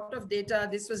took a lot of data.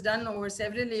 This was done over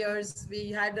several years. We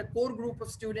had a core group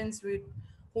of students who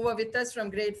were with us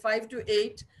from grade 5 to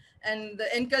 8, and the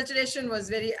enculturation was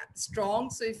very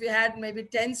strong. So if we had maybe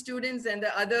 10 students and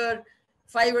the other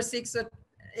 5 or 6 or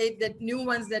 8, that new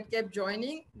ones that kept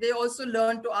joining, they also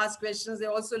learned to ask questions. They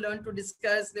also learned to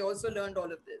discuss. They also learned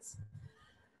all of this.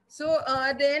 So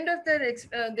at the end of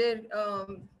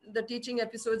the teaching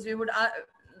episodes, we would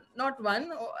not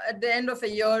one, at the end of a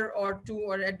year or two,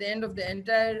 or at the end of the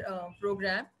entire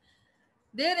program,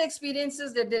 their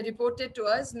experiences that they reported to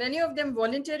us, many of them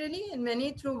voluntarily and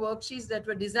many through worksheets that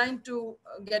were designed to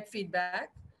get feedback.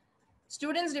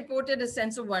 Students reported a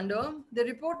sense of wonder. They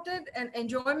reported an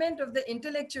enjoyment of the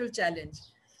intellectual challenge.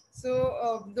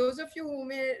 So those of you who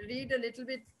may read a little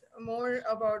bit more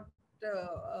about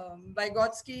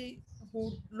Vygotsky,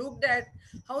 who looked at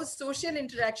how social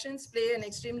interactions play an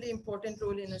extremely important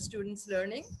role in a student's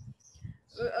learning.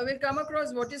 will come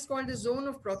across what is called the zone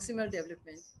of proximal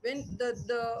development. When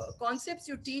the concepts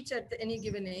you teach at any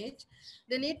given age,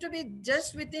 they need to be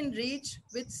just within reach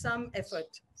with some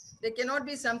effort. They cannot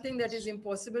be something that is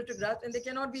impossible to grasp, and they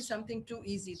cannot be something too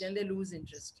easy, then they lose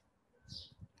interest.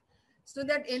 So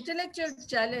that intellectual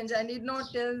challenge, I need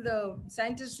not tell the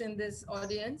scientists in this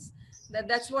audience that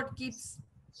that's what keeps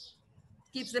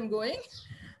them going.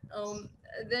 Um,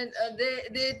 then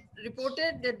they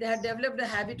reported that they had developed a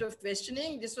habit of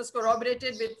questioning. This was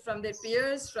corroborated with from their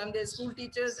peers, from their school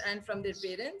teachers, and from their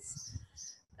parents.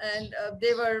 And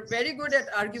they were very good at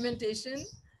argumentation.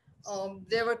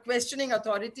 They were questioning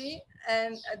authority,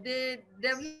 and they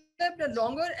developed a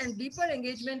longer and deeper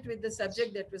engagement with the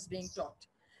subject that was being taught.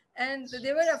 And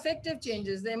there were affective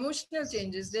changes, the emotional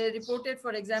changes. They reported,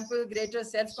 for example, greater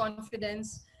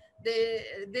self-confidence.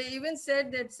 They even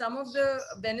said that some of the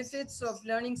benefits of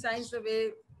learning science the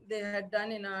way they had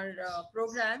done in our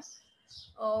program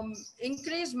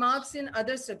increased marks in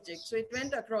other subjects. So it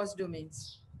went across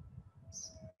domains.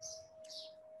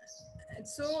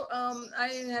 So I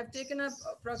have taken up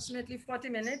approximately 40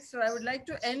 minutes. So I would like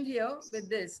to end here with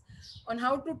this on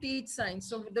how to teach science.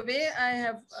 So the way I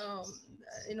have,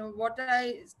 what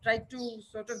I tried to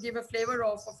sort of give a flavor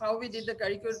of how we did the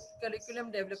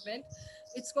curriculum development,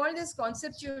 it's called this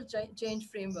conceptual change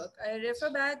framework. I refer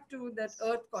back to that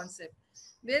earth concept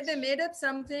where they made up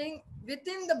something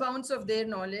within the bounds of their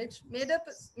knowledge, made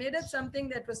up something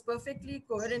that was perfectly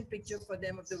coherent picture for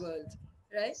them of the world,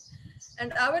 right?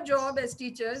 And our job as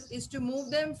teachers is to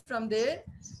move them from there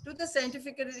to the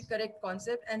scientifically correct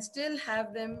concept and still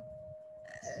have them,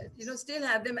 still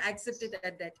have them accept it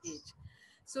at that age.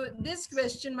 So this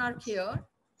question mark here,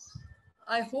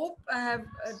 I hope I have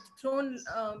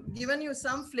given you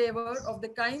some flavor of the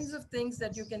kinds of things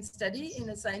that you can study in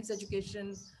a science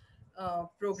education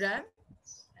program,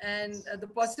 and the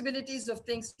possibilities of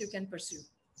things you can pursue.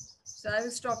 So I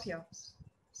will stop here.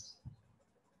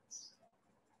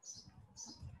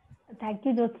 Thank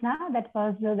you, Jyotsna. That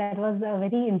was a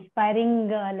very inspiring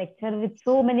lecture with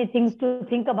so many things to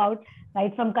think about,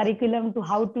 right from curriculum to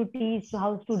how to teach to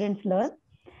how students learn.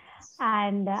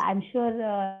 And I'm sure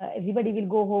everybody will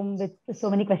go home with so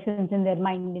many questions in their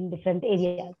mind in different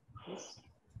areas.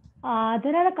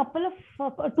 There are a couple of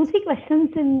 2-3 questions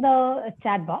in the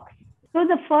chat box. So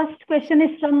the first question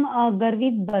is from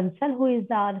Garvit Bansal, who is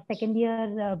our second year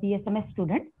BSMS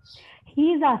student.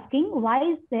 He is asking, why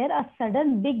is there a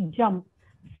sudden big jump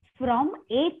from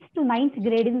 8th to 9th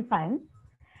grade in science?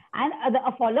 And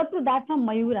a follow-up to that from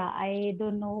Mayura. I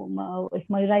don't know if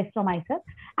Mayura is from ISER.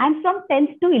 And from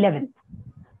 10th to 11th.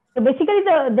 So basically,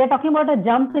 they're talking about a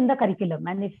jump in the curriculum,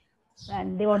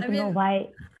 and they want to know why.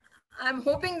 I'm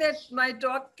hoping that my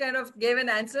talk kind of gave an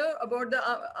answer about the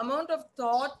amount of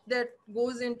thought that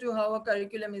goes into how a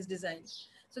curriculum is designed.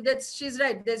 So she's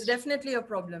right. There's definitely a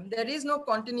problem. There is no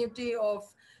continuity of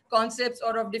concepts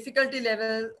or of difficulty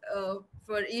level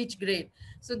for each grade.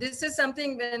 So this is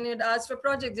something when it asks for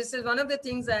project, this is one of the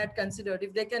things I had considered.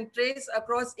 If they can trace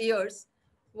across years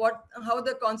how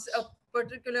a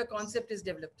particular concept is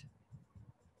developed.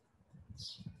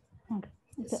 Okay.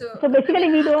 So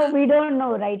basically, we don't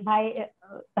know, right? Why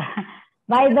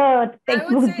the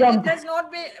textbook jump? It has not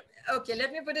been. Okay,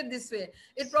 let me put it this way.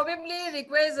 It probably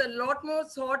requires a lot more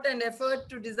thought and effort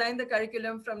to design the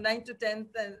curriculum from 9th to 10th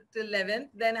till 11th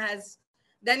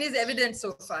than is evident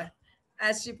so far,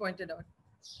 as she pointed out.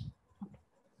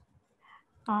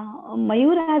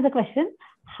 Mayur has a question.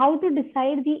 How to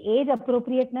decide the age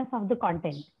appropriateness of the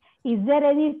content? Is there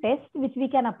any test which we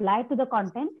can apply to the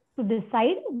content to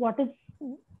decide what is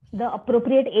the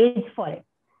appropriate age for it?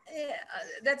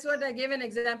 That's what I gave an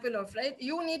example of, right?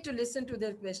 You need to listen to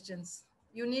their questions.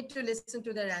 You need to listen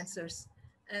to their answers.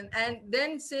 And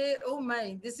then say, oh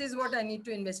my, this is what I need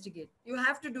to investigate. You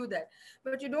have to do that.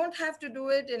 But you don't have to do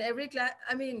it in every class.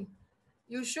 I mean,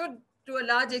 you should, to a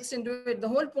large extent, do it. The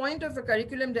whole point of a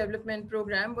curriculum development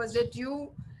program was that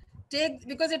you take,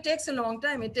 because it takes a long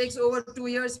time. It takes over 2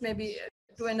 years, maybe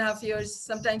 2.5 years,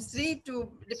 sometimes 3,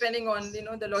 depending on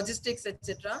the logistics,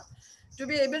 etc., to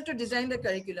be able to design the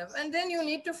curriculum. And then you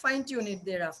need to fine tune it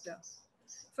thereafter.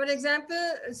 For example,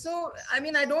 so I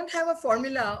mean, I don't have a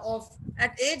formula of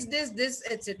at age this,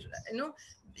 etc.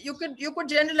 You could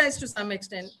generalize to some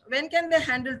extent. When can they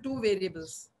handle 2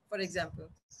 variables, for example?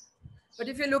 But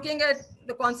if you're looking at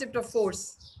the concept of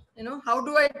force, how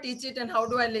do I teach it and how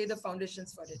do I lay the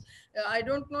foundations for it? I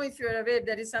don't know if you're aware,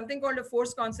 there is something called a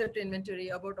force concept inventory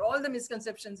about all the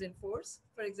misconceptions in force,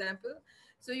 for example.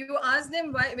 So you ask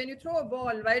them, why, when you throw a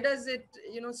ball, why does it,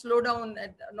 slow down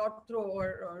and not throw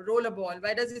or roll a ball?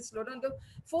 Why does it slow down? The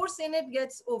force in it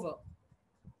gets over.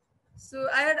 So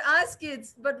I had asked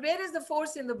kids, but where is the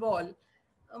force in the ball?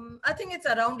 I think it's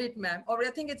around it, ma'am, or I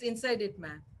think it's inside it,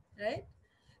 ma'am, right?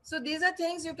 So these are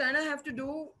things you kind of have to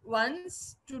do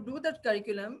once to do the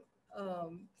curriculum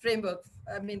framework.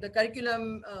 I mean, the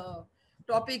curriculum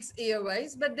topics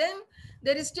year-wise, but then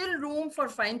there is still room for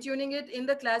fine-tuning it in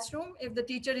the classroom if the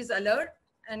teacher is alert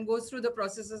and goes through the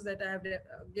processes that I have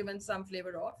given some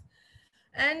flavor of.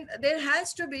 And there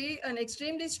has to be an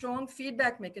extremely strong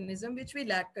feedback mechanism, which we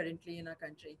lack currently in our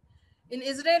country. In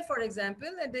Israel, for example,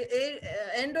 at the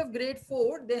end of grade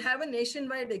 4, they have a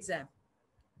nationwide exam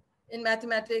in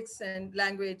mathematics and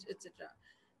language, etc.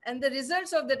 And the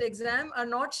results of that exam are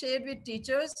not shared with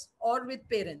teachers or with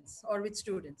parents or with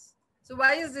students. So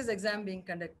why is this exam being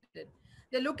conducted?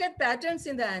 They look at patterns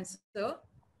in the answer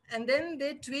and then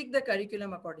they tweak the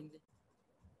curriculum accordingly.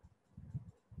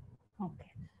 Okay.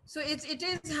 So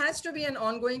has to be an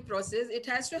ongoing process. It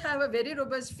has to have a very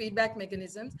robust feedback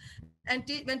mechanisms. And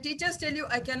when teachers tell you,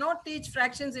 I cannot teach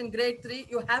fractions in grade 3,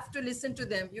 you have to listen to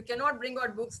them. You cannot bring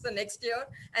out books the next year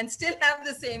and still have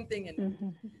the same thing in it.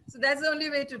 So that's the only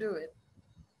way to do it.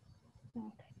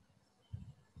 Okay.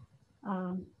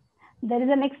 There is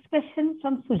a next question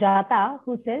from Sujata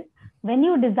who says, when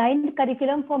you designed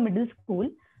curriculum for middle school,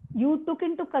 you took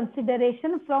into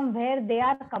consideration from where they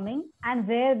are coming and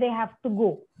where they have to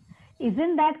go.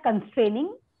 Isn't that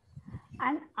constraining?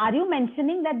 And are you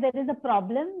mentioning that there is a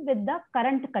problem with the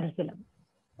current curriculum?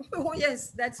 Oh,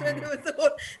 yes, that's where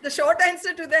the short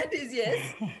answer to that is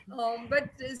yes. But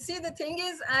see, the thing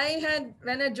is,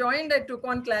 when I joined, I took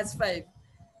on class 5.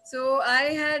 So I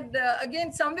had,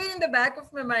 again, somewhere in the back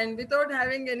of my mind, without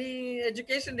having any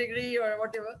education degree or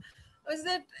whatever, was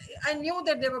that I knew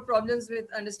that there were problems with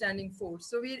understanding force.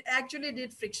 So we actually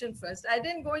did friction first. I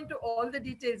didn't go into all the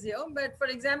details here, but for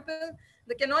example,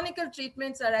 the canonical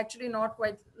treatments are actually not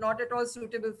at all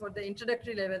suitable for the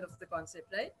introductory level of the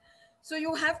concept, right? So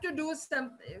you have to do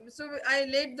some, so I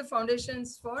laid the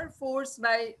foundations for force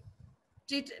by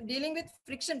dealing with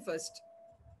friction first.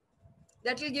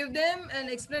 That will give them an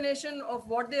explanation of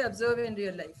what they observe in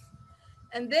real life.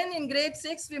 And then in grade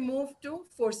 6, we moved to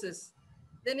forces.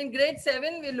 Then in grade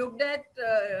 7, we looked at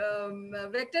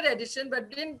vector addition,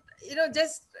 but didn't,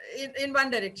 just in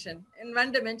one direction, in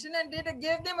one dimension, and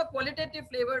gave them a qualitative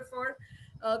flavor for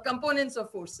components of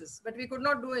forces. But we could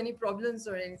not do any problems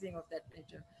or anything of that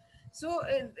nature. So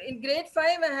in grade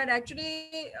 5, I had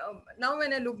actually, now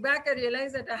when I look back, I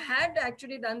realized that I had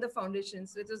actually done the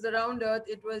foundations. It was the round earth,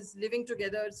 it was living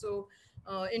together, so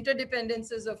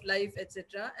interdependences of life,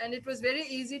 etc. And it was very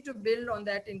easy to build on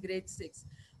that in grade 6.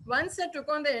 Once I took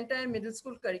on the entire middle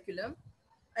school curriculum,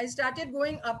 I started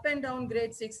going up and down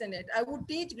grade 6 and 8. I would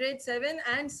teach grade 7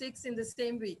 and 6 in the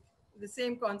same week, the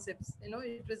same concepts.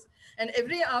 It was, and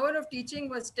every hour of teaching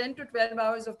was 10 to 12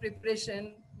 hours of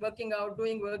preparation, working out,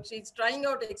 doing worksheets, trying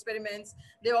out experiments.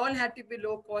 They all had to be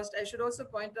low cost. I should also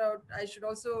point out, I should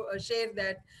also share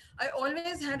that I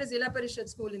always had a Zilla Parishad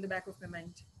school in the back of my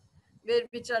mind,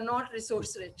 which are not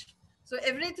resource rich. So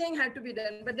everything had to be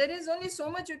done, but there is only so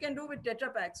much you can do with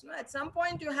Tetra Paks. At some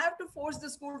point, you have to force the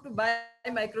school to buy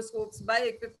microscopes, buy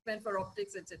equipment for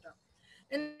optics, etc.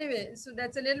 Anyway, so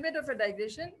that's a little bit of a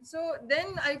digression. So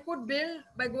then I could build,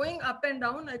 by going up and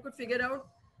down, I could figure out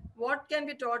what can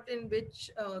be taught in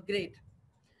which grade.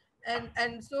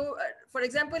 And so, for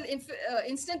example,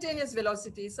 instantaneous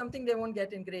velocity is something they won't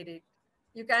get in grade 8.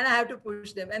 You kind of have to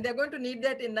push them, and they're going to need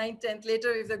that in 9th, 10th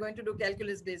later if they're going to do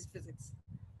calculus-based physics,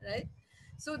 right?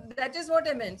 So that is what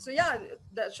I meant. So yeah,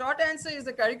 the short answer is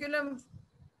the curriculum,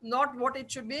 not what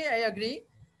it should be. I agree.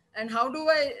 And how do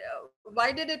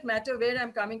why did it matter where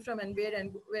I'm coming from and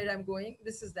where I'm going?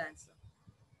 This is the answer.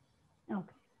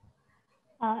 Okay.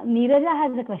 Neeraja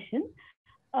has a question.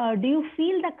 Do you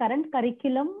feel the current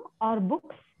curriculum or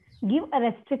books give a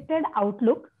restricted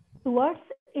outlook towards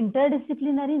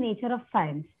interdisciplinary nature of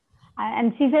science?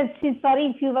 And she says she's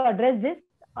sorry if you've addressed this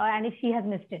and if she has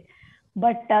missed it.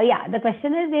 But yeah, the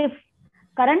question is if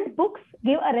current books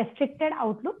give a restricted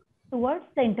outlook towards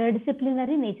the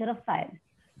interdisciplinary nature of science.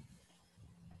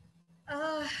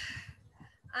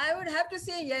 I would have to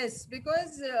say yes,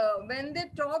 because when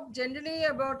they talk generally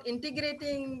about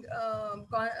integrating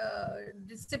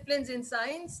disciplines in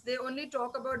science, they only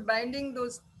talk about binding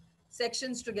those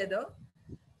sections together,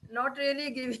 not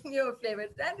really giving you a flavor.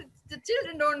 That the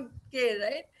children don't care,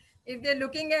 right? If they're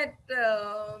looking at,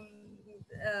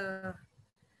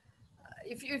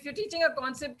 if you're teaching a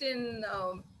concept in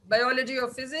biology or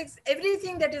physics,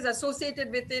 everything that is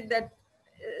associated with it,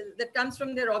 that comes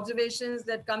from their observations,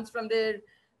 that comes from their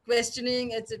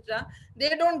questioning, etc. They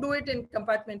don't do it in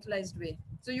compartmentalized way.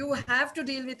 So you have to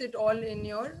deal with it all in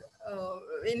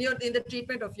in the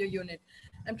treatment of your unit.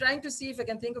 I'm trying to see if I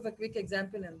can think of a quick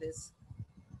example in this.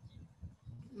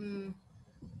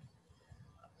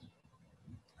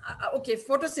 Okay,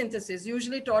 photosynthesis,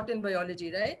 usually taught in biology,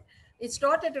 right? It's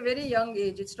taught at a very young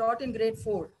age. It's taught in grade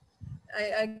 4.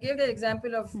 I gave the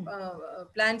example of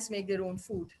plants make their own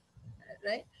food,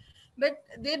 right? But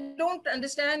they don't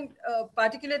understand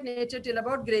particulate nature till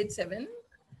about grade 7.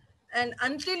 And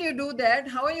until you do that,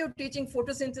 how are you teaching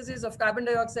photosynthesis of carbon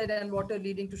dioxide and water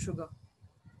leading to sugar?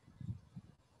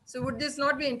 So would this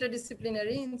not be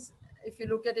interdisciplinary if you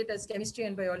look at it as chemistry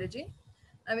and biology?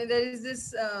 I mean, there is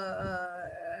this,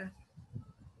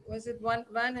 was it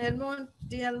Van Helmont,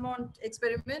 D. Helmont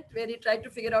experiment where he tried to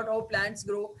figure out how plants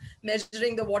grow,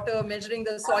 measuring the water, measuring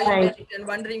the soil, Right. and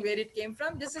wondering where it came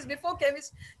from. This is before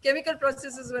chemical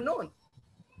processes were known.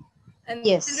 And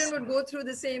Yes. children would go through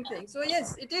the same thing. So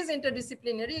yes, it is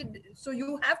interdisciplinary. So you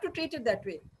have to treat it that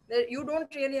way. You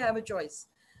don't really have a choice.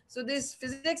 So this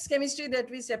physics, chemistry that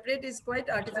we separate is quite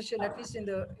artificial, at least in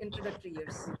the introductory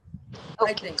years,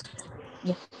 I think.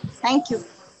 Yeah. Thank you.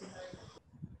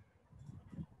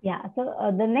 Yeah, so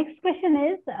the next question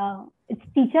is, it's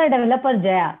teacher developer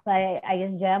Jaya. So I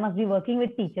guess Jaya must be working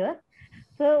with teachers.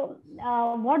 So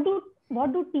what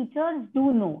do teachers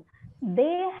do know?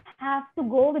 They have to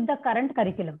go with the current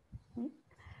curriculum.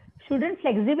 Shouldn't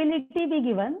flexibility be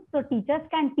given so teachers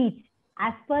can teach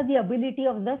as per the ability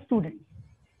of the students?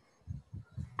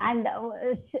 And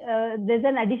there's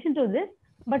an addition to this,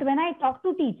 but when I talk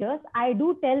to teachers, I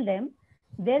do tell them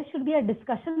there should be a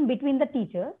discussion between the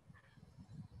teachers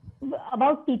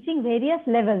about teaching various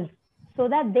levels so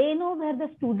that they know where the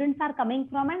students are coming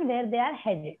from and where they are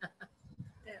headed.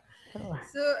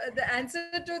 So the answer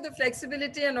to the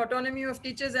flexibility and autonomy of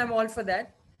teachers, I'm all for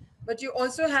that. But you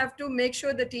also have to make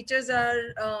sure the teachers are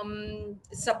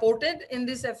supported in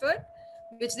this effort,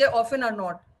 which they often are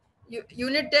not.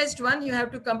 Unit test 1, you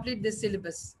have to complete this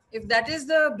syllabus. If that is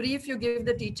the brief you give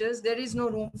the teachers, there is no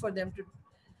room for them to.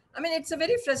 I mean, it's a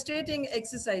very frustrating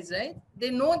exercise, right? They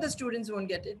know the students won't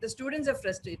get it. The students are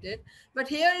frustrated.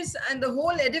 But and the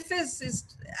whole edifice is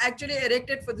actually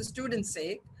erected for the students'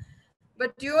 sake.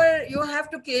 But you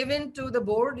have to cave into the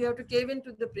board. You have to cave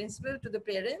into the principal, to the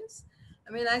parents.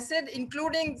 I mean, I said,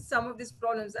 including some of these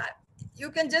problems, you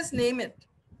can just name it,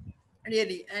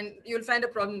 really, and you'll find a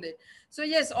problem there. So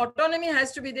yes, autonomy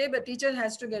has to be there, but teacher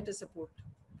has to get a support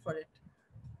for it.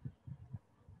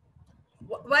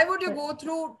 Why would you go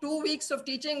through 2 weeks of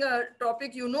teaching a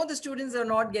topic you know the students are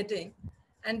not getting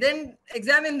and then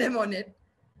examine them on it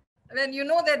when you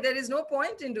know that there is no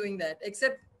point in doing that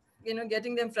except,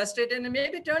 getting them frustrated and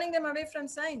maybe turning them away from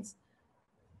science?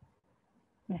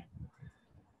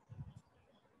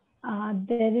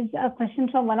 There is a question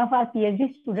from one of our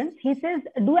PhD students. He says,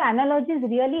 do analogies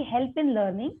really help in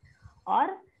learning or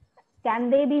can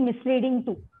they be misleading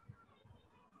too?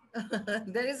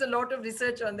 There is a lot of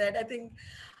research on that. I think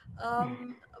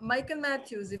Michael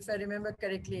Matthews, if I remember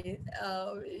correctly,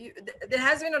 there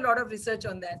has been a lot of research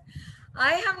on that.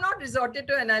 I have not resorted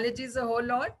to analogies a whole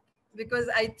lot because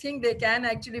I think they can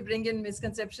actually bring in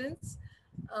misconceptions.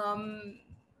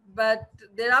 But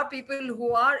there are people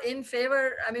who are in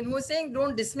favor, who are saying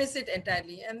don't dismiss it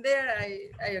entirely. And there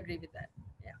I agree with that.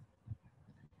 Yeah.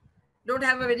 Don't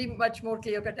have a very much more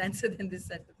clear-cut answer than this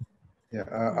sentence. Yeah,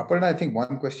 Aparna, I think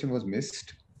one question was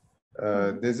missed.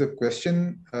 There's a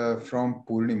question from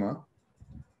Purnima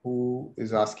who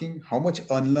is asking how much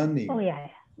unlearning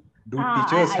do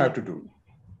teachers have to do?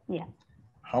 Yeah.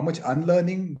 How much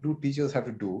unlearning do teachers have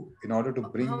to do in order to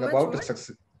bring about a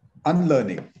success?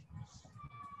 Unlearning.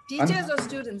 Teachers or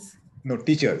students? No,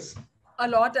 teachers. A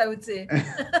lot, I would say.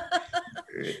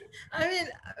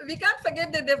 We can't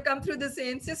forget that they've come through the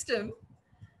same system.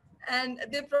 And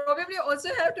they probably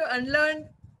also have to unlearn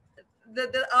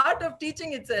the art of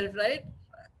teaching itself, right?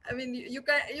 You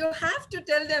have to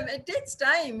tell them it takes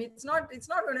time. It's not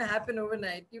going to happen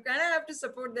overnight. You kind of have to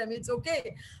support them. It's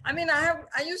okay.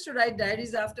 I used to write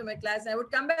diaries after my class. I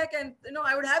would come back and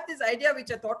I would have this idea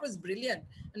which I thought was brilliant,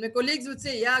 and my colleagues would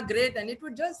say, "Yeah, great," and it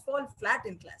would just fall flat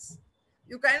in class.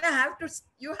 You kind of have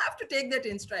to take that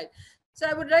in stride. So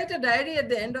I would write a diary at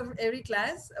the end of every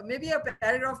class, maybe a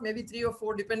paragraph, maybe 3 or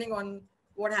 4, depending on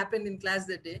what happened in class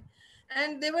that day.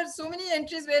 And there were so many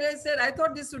entries where I said, I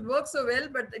thought this would work so well,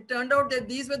 but it turned out that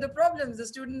these were the problems the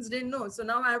students didn't know. So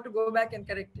now I have to go back and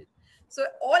correct it. So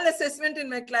all assessment in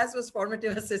my class was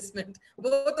formative assessment,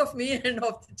 both of me and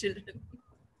of the children.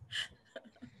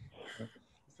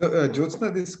 So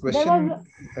Jyotsna, this question,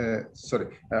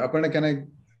 sorry, Aparna, can I?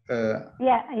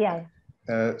 Yeah.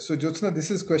 So Jyotsna,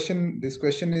 this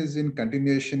question is in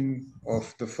continuation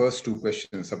of the first two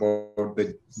questions about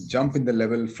the jump in the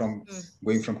level from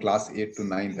going from class 8 to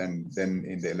 9th and then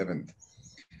in the 11th.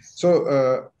 So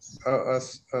a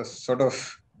sort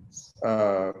of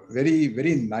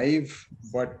very naive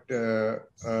but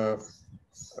a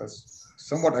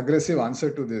somewhat aggressive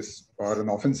answer to this, or an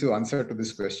offensive answer to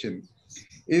this question,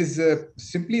 is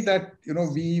simply that, you know,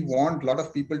 we want a lot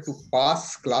of people to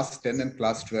pass class 10 and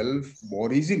class 12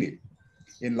 more easily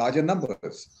in larger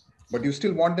numbers, but you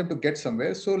still want them to get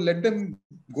somewhere. So let them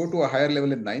go to a higher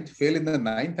level in 9th, fail in the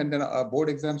 9th, and then our board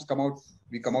exams come out,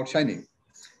 we come out shining,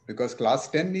 because class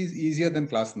 10 is easier than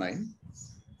class 9.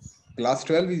 Class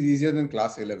 12 is easier than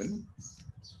class 11.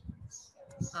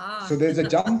 So there's a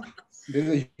jump.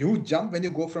 There's a huge jump when you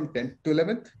go from 10th to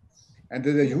 11th. And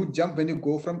there's a huge jump when you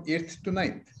go from 8th to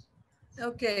 9th.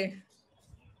 Okay.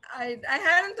 I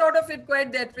hadn't thought of it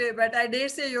quite that way, but I dare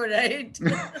say you're right.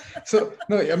 So,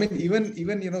 no, I mean,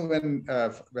 even you know,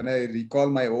 when I recall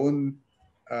my own,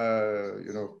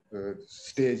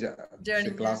 stage,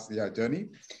 journey, journey,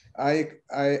 I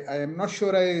am not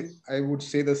sure I would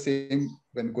say the same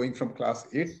when going from class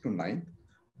 8 to 9th,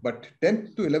 but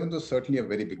 10th to 11th was certainly a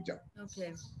very big jump.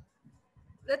 Okay.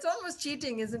 That's almost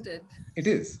cheating, isn't it? It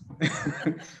is.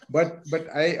 but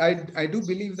I do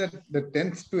believe that the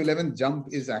 10th to 11th jump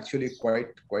is actually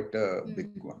quite a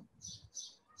big one.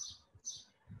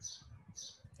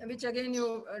 Which again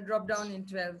you drop down in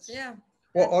 12th. Yeah.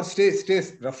 Or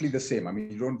stays roughly the same. I mean,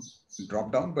 you don't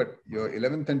drop down, but your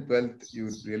 11th and 12th, you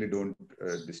really don't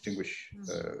distinguish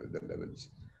the levels.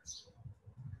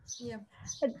 Yeah,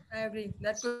 I agree.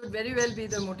 That could very well be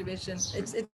the motivation.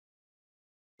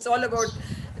 It's all about,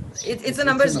 it's a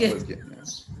numbers game. Yeah.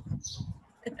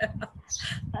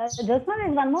 Jyotsna,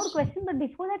 there's one more question, but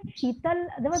before that, Sheetal,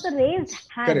 there was a raised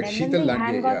hand. Correct. And Sheetal then the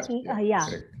hand got,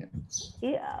 correct,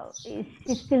 Is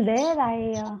she still there?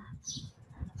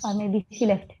 Or maybe she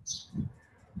left.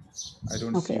 I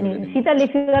don't see her anymore. Sheetal,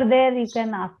 if you are there, you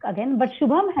can ask again. But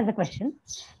Shubham has a question.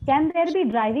 Can there be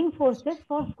driving forces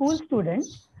for school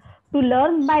students to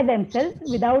learn by themselves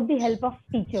without the help of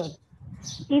teachers?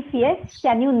 If yes,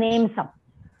 can you name some?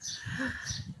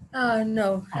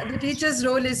 No, the teacher's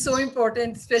role is so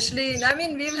important, especially, I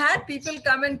mean, we've had people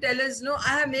come and tell us, no,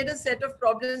 I have made a set of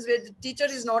problems where the teacher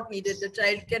is not needed, the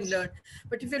child can learn.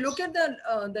 But if you look at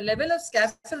the level of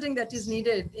scaffolding that is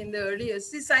needed in the early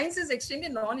years, see, science is extremely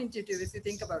non-intuitive if you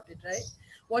think about it, right?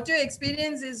 What you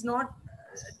experience is not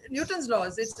Newton's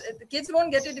laws. The kids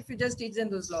won't get it if you just teach them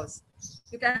those laws.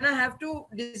 You kind of have to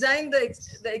design the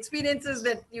experiences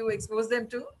that you expose them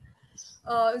to.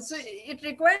 So it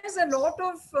requires a lot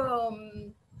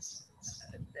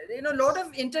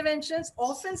of interventions,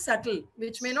 often subtle,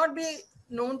 which may not be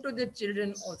known to the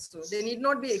children also. They need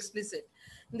not be explicit.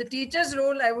 The teacher's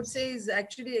role, I would say, is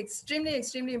actually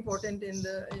extremely important in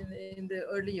the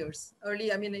early years,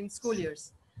 in school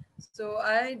years. So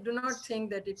I do not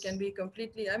think that it can be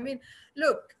completely, I mean,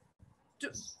 look,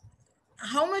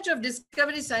 how much of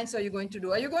discovery science are you going to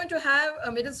do? Are you going to have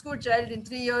a middle school child in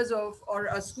 3 years or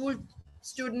a school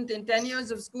student in 10 years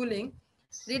of schooling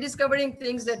rediscovering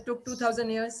things that took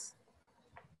 2000 years?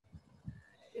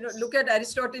 Look at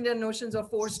Aristotelian notions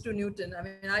of force to Newton. I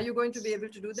mean, are you going to be able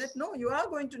to do that? No, you are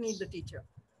going to need the teacher.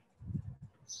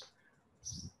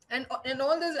 And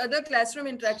all those other classroom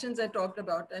interactions I talked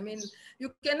about. I mean,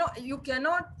 you cannot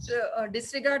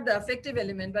disregard the affective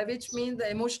element, by which means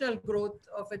the emotional growth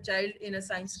of a child in a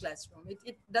science classroom.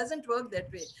 It doesn't work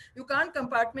that way. You can't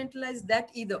compartmentalize that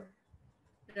either,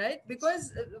 right?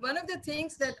 Because one of the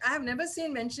things that I have never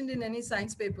seen mentioned in any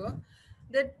science paper,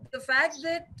 that the fact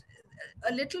that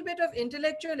a little bit of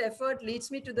intellectual effort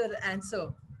leads me to the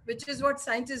answer, which is what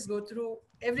scientists go through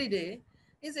every day,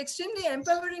 is extremely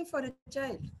empowering for a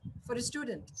child, for a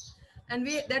student. And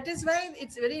that is why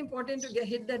it's very important to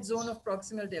hit that zone of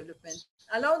proximal development.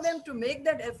 Allow them to make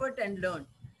that effort and learn,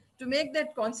 to make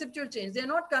that conceptual change. They're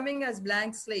not coming as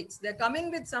blank slates. They're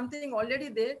coming with something already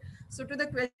there. So to the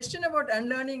question about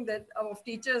unlearning of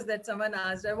teachers that someone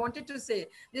asked, I wanted to say,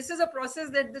 this is a process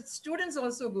that the students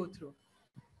also go through.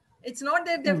 It's not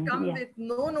that they've come with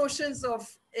no notions of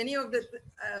any of the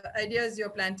ideas you're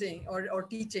planting or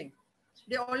teaching.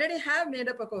 They already have made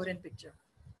up a coherent picture.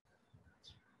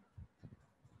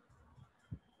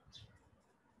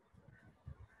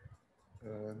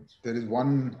 There is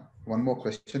one more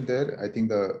question there. I think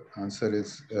the answer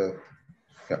is,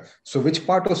 So which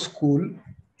part of school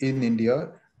in India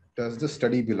does the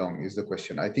study belong is the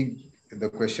question. I think the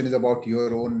question is about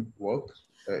your own work.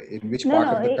 In which part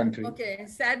of the country? Okay,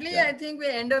 sadly, I think we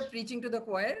end up preaching to the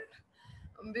choir.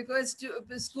 because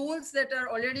schools that are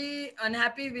already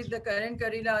unhappy with the current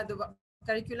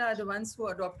curricula are the ones who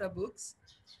adopt our books.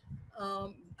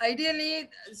 Ideally,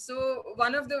 so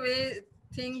one of the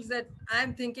things that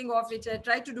I'm thinking of, which I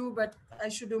try to do, but I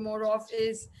should do more of,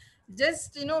 is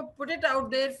just, put it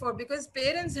out there because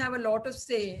parents have a lot of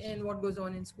say in what goes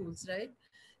on in schools, right?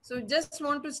 So just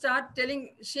want to start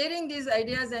sharing these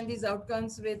ideas and these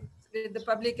outcomes with the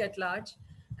public at large,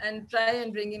 and try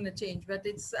and bring in a change. But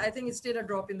I think it's still a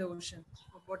drop in the ocean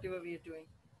of whatever we are doing.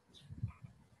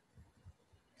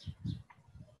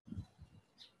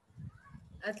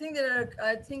 I think there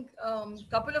are,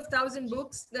 couple of thousand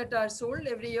books that are sold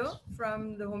every year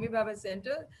from the Homi Bhabha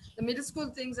Centre. The middle school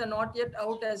things are not yet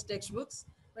out as textbooks,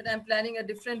 but I'm planning a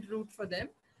different route for them.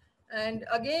 And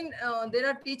again, there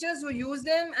are teachers who use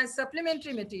them as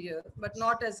supplementary material, but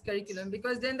not as curriculum,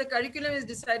 because then the curriculum is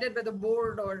decided by the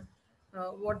board or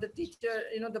what the teacher,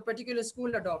 the particular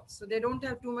school adopts. So they don't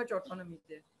have too much autonomy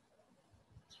there.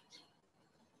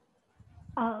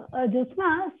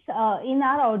 Jyotsna, in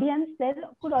our audience, there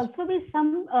could also be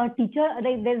some teacher.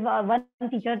 There's one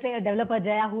teacher developer,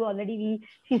 Jaya, who already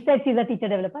she said she's a teacher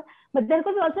developer. But there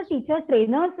could be also teacher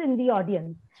trainers in the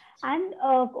audience. And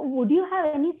would you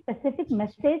have any specific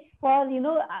message for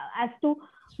as to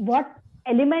what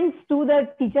elements do the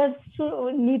teachers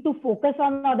need to focus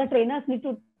on, or the trainers need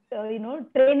to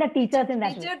train the teachers in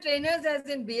that way? Teacher trainers, as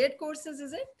in B.Ed courses,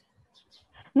 is it?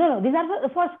 No, these are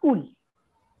for school.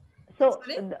 So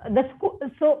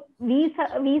so we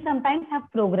sometimes have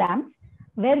programs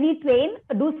where we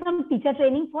do some teacher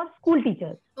training for school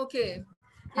teachers. Okay.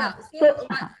 Yeah.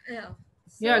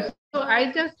 So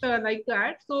I just like to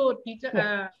add. So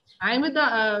teacher, I'm with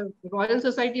the Royal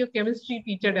Society of Chemistry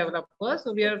Teacher Developers.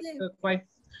 So we are quite.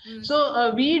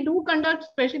 So we do conduct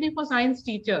especially for science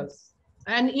teachers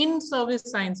and in-service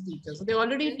science teachers. So they're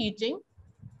already teaching.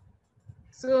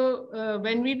 So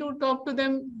when we do talk to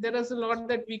them, there is a lot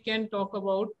that we can talk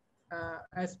about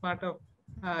as part of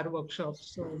our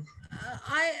workshops. So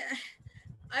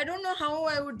I don't know how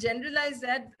I would generalize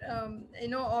that,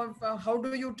 of how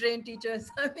do you train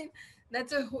teachers? I mean,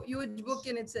 that's a huge book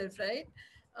in itself, right?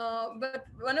 But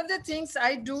one of the things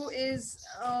I do is,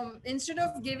 instead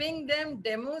of giving them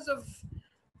demos of,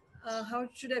 how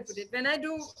should I put it? When I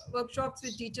do workshops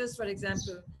with teachers, for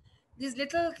example, these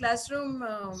little classroom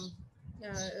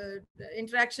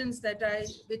interactions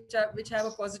which have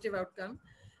a positive outcome,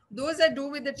 those I do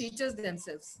with the teachers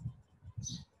themselves.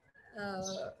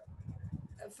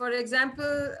 For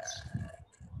example,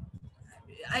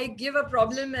 I give a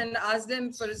problem and ask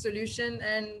them for a solution,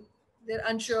 and they're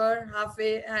unsure,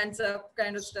 halfway, hands up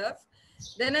kind of stuff.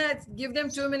 Then I give them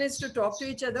 2 minutes to talk to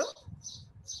each other,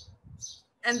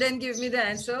 and then give me the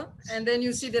answer. And then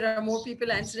you see there are more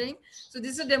people answering. So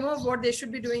this is a demo of what they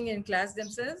should be doing in class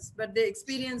themselves, but they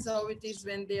experience how it is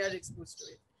when they are exposed to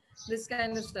it. This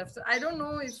kind of stuff. So I don't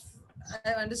know if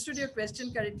I understood your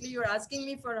question correctly. You're asking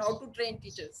me for how to train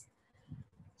teachers.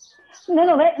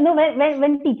 No.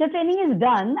 When teacher training is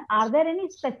done, are there any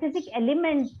specific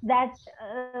elements that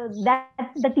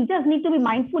the teachers need to be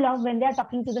mindful of when they are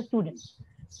talking to the students,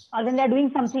 or when they are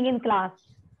doing something in class?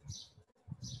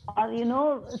 Or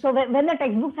so when the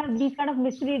textbooks have these kind of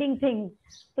misleading things,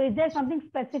 so is there something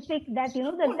specific that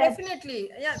definitely,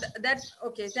 yeah,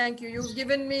 okay, thank you. You've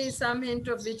given me some hint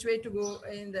of which way to go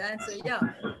in the answer. Yeah,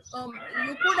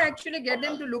 you could actually get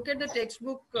them to look at the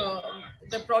textbook,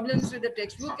 the problems with the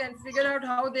textbook, and figure out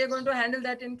how they're going to handle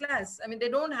that in class. I mean, they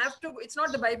don't have to. It's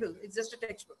not the Bible. It's just a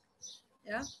textbook.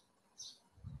 Yeah.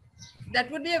 That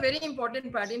would be a very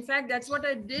important part. In fact, that's what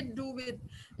I did do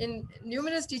in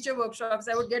numerous teacher workshops.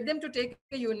 I would get them to take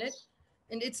a unit,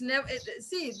 and it's never,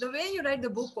 see, the way you write the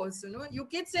book also, you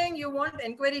keep saying you want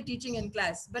inquiry teaching in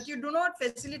class, but you do not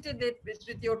facilitate it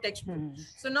with your textbook.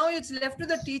 So now it's left to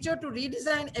the teacher to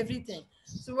redesign everything.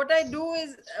 So what I do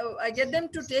is I get them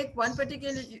to take one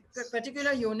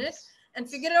particular unit and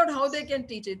figure out how they can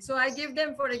teach it. So I give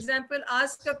them, for example,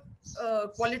 ask a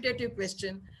qualitative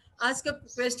question. Ask a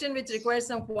question which requires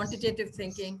some quantitative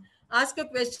thinking. Ask a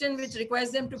question which requires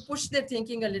them to push their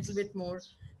thinking a little bit more.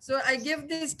 So I give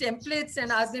these templates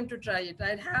and ask them to try it.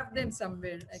 I have them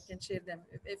somewhere. I can share them.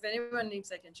 If anyone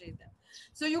needs, I can share them.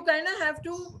 So you kind of have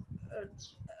to,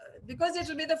 because it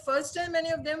will be the first time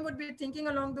many of them would be thinking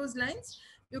along those lines,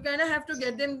 you kind of have to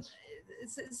get them,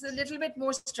 it's a little bit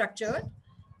more structured.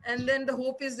 And then the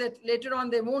hope is that later on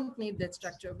they won't need that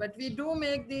structure. But we do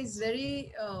make these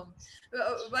very,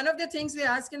 one of the things we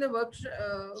ask in the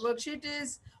worksheet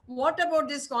is, what about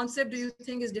this concept do you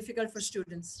think is difficult for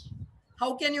students?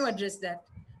 How can you address that?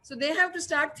 So they have to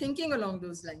start thinking along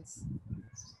those lines.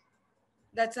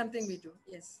 That's something we do,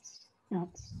 yes.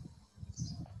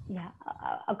 Yeah,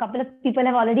 a couple of people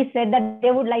have already said that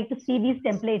they would like to see these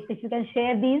templates. If you can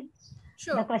share these,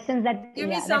 sure. The questions that give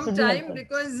me some time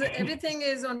because everything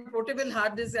is on portable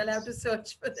hard disk. I'll have to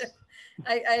search for them.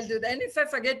 I'll do that. And if I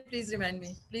forget, please remind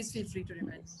me. Please feel free to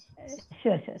remind me.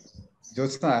 Sure.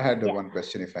 Jyotsna, I had one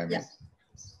question, if I may.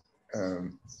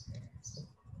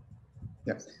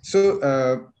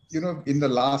 So, in the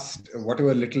last,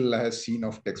 whatever little I have seen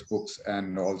of textbooks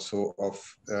and also of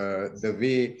the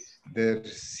way there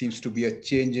seems to be a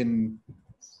change in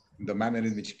the manner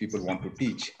in which people want to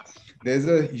teach, there's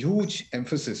a huge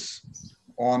emphasis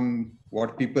on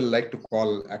what people like to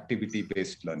call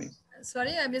activity-based learning.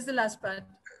 Sorry, I missed the last part.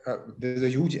 There's a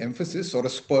huge emphasis or a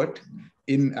spurt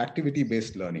in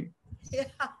activity-based learning. Yeah.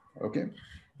 Okay.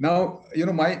 Now,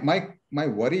 my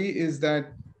worry is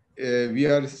that we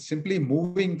are simply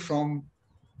moving from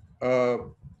a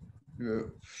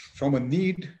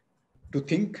need to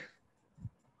think,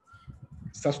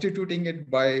 substituting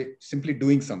it by simply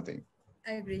doing something.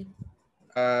 I agree.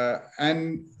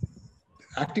 And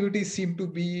activities seem to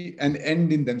be an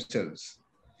end in themselves.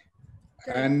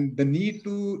 Okay. And the need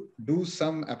to do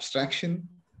some abstraction,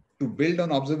 to build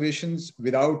on observations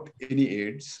without any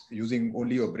aids, using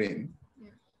only your brain,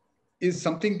 is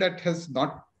something that has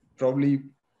not probably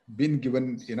been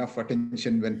given enough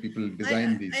attention when people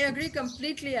design these. I agree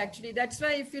completely, actually. That's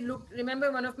why if you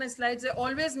remember one of my slides, I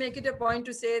always make it a point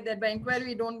to say that by inquiry,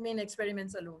 we don't mean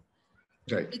experiments alone.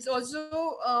 Right. It's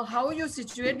also how you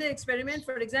situate the experiment.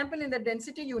 For example, in the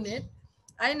density unit,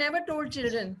 I never told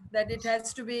children that it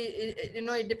has to be,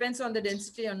 it depends on the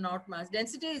density or not mass.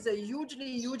 Density is a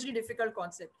hugely difficult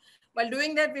concept. While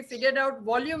doing that, we figured out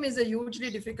volume is a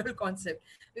hugely difficult concept.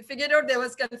 We figured out there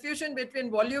was confusion between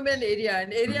volume and area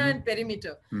and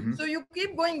perimeter. So you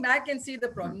keep going back and see the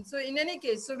problem. So in any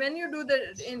case, so when you do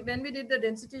when we did the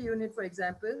density unit, for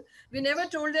example, we never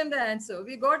told them the answer.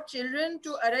 We got children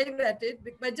to arrive at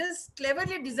it by just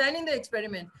cleverly designing the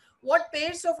experiment. What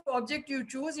pairs of object you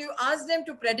choose, you ask them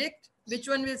to predict which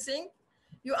one will sink.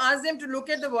 You ask them to look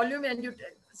at the volume and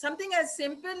something as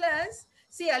simple as,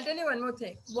 see, I'll tell you one more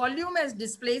thing. Volume as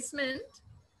displacement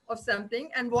of something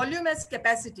and volume as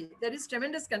capacity. There is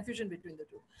tremendous confusion between the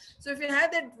two. So if you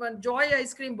have that one Joy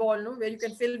ice cream ball, where you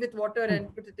can fill with water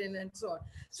and put it in and so on.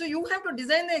 So you have to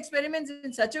design the experiments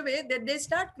in such a way that they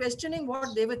start questioning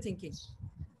what they were thinking.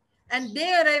 And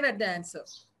they arrive at the answer.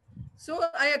 So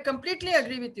I completely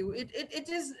agree with you. It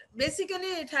is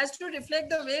basically, it has to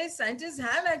reflect the way scientists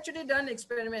have actually done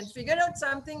experiments, figure out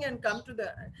something and come to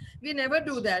we never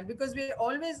do that because we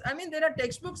always, there are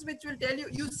textbooks which will tell you,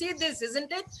 you see this,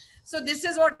 isn't it? So this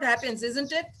is what happens,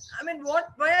 isn't it?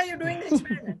 Why are you doing the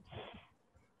experiment?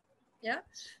 Yeah.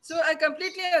 So I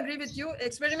completely agree with you.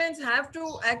 Experiments have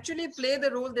to actually play the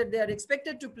role that they are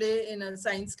expected to play in a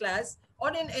science class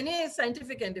or in any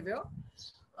scientific endeavor.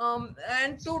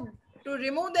 And to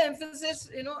remove the emphasis,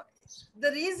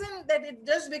 the reason that it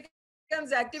just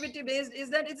becomes activity based is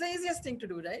that it's the easiest thing to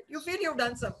do, right? You feel you've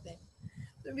done something.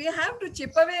 So we have to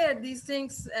chip away at these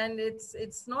things, and it's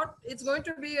going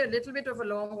to be a little bit of a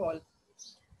long haul.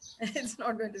 It's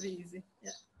not going to be easy.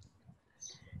 Yeah.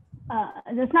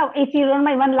 Just now, if you don't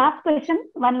mind, one last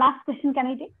question can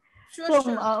I take?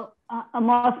 Sure.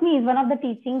 Mosmi is one of the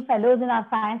teaching fellows in our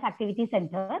Science Activity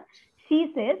Center.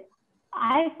 She says,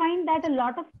 I find that a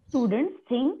lot of students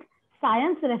think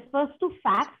science refers to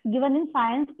facts given in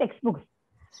science textbooks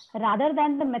rather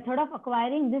than the method of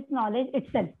acquiring this knowledge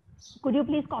itself. Could you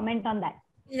please comment on that?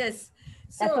 Yes.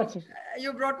 So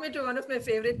you brought me to one of my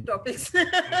favorite topics.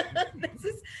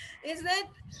 is that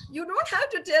you don't have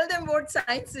to tell them what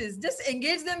science is. Just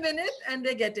engage them in it and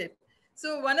they get it.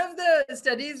 So one of the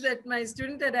studies that my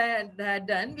student had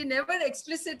done, we never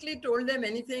explicitly told them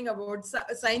anything about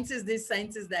science is this,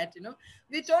 science is that,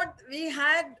 we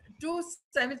had two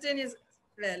simultaneous,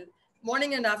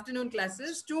 morning and afternoon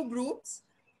classes, two groups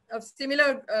of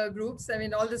similar groups.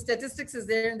 All the statistics is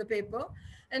there in the paper.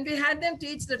 And we had them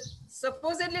teach the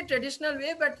supposedly traditional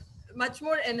way, but much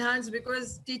more enhanced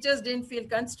because teachers didn't feel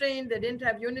constrained. They didn't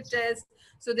have unit tests.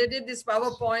 So they did these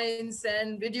PowerPoints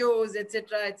and videos,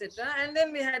 etc. And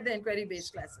then we had the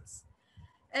inquiry-based classes.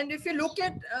 And if you look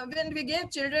at when we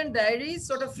gave children diaries,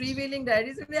 sort of freewheeling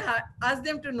diaries, we asked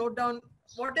them to note down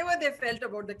whatever they felt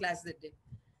about the class that day.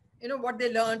 What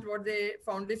they learned, what they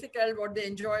found difficult, what they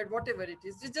enjoyed, whatever it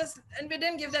is. And we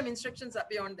didn't give them instructions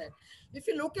beyond that. If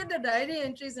you look at the diary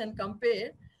entries and compare,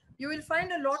 you will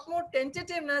find a lot more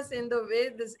tentativeness in the way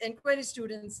these inquiry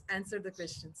students answer the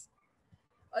questions.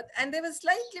 And they were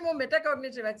slightly more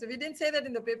metacognitive. So we didn't say that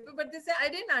in the paper, but they say, I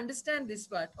didn't understand this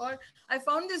part, or I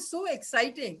found this so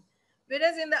exciting.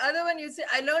 Whereas in the other one, you say,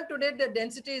 I learned today that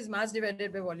density is mass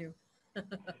divided by volume.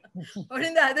 Or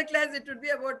in the other class, it would be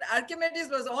about Archimedes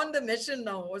was on the mission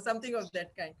now, or something of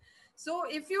that kind. So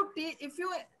if you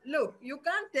look, you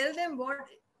can't tell them what.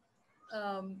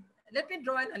 Let me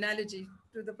draw an analogy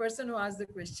to the person who asked the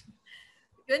question.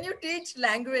 When you teach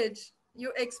language,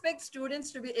 you expect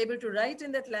students to be able to write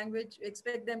in that language. You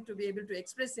expect them to be able to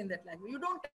express in that language. You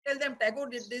don't tell them Tagore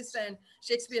did this and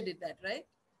Shakespeare did that, right?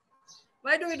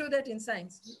 Why do we do that in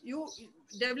science?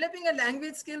 Developing a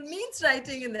language skill means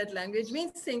writing in that language,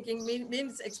 means thinking,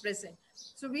 means expressing.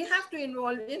 So we have to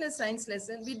involve in a science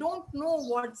lesson. We don't know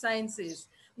what science is.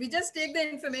 We just take the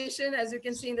information, as you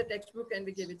can see in the textbook, and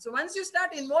we give it. So once you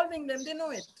start involving them, they know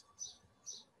it.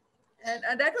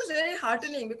 And that was very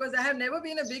heartening, because I have never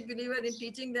been a big believer in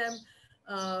teaching them,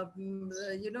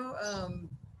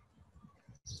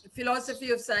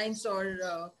 philosophy of science,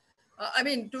 or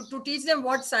to teach them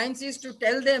what science is, to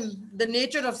tell them the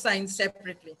nature of science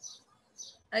separately.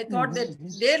 I thought that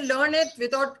they learn it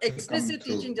without explicit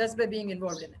teaching, just by being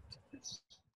involved in it.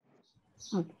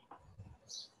 Okay.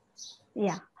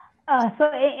 Yeah. So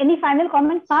any final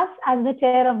comments, Past, as the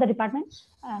chair of the department?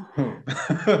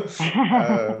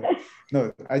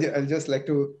 No, I'll just like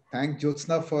to thank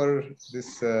Jyotsna for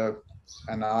this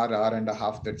an hour and a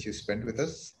half that she spent with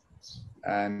us.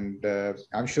 And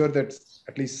I'm sure that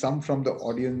at least some from the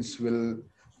audience will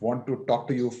want to talk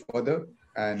to you further,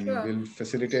 and we'll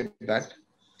facilitate that.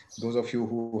 Those of you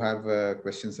who have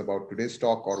questions about today's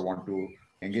talk or want to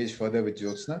engage further with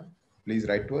Jyotsna, please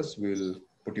write to us. We'll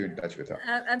put you in touch with her.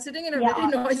 I'm sitting in a very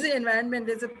noisy environment.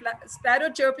 There's a sparrow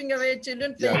chirping away,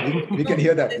 children playing. Yeah, we can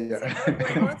hear that.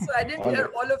 So I didn't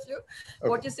hear all of you,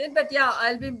 what you said. But yeah,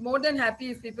 I'll be more than happy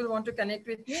if people want to connect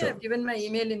with me. Sure. I've given my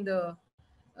email in the...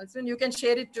 So you can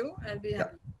share it too. I'll be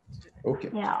happy. Okay.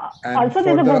 Yeah. And also,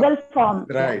 there's a Google form.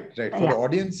 Right. For the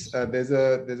audience, there's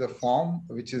a form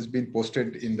which has been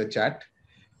posted in the chat,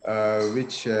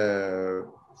 which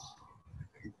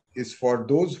is for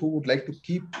those who would like to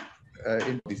keep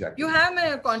in these activities. You have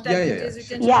my contact details. You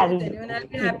can share with anyone. I'll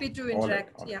be happy to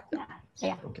interact. All right.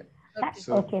 Yeah. Okay.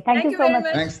 Okay. Thank you so much.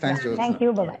 Thanks, Jyotsna. Thank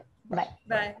you. Bye-bye. Bye.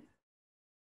 Bye.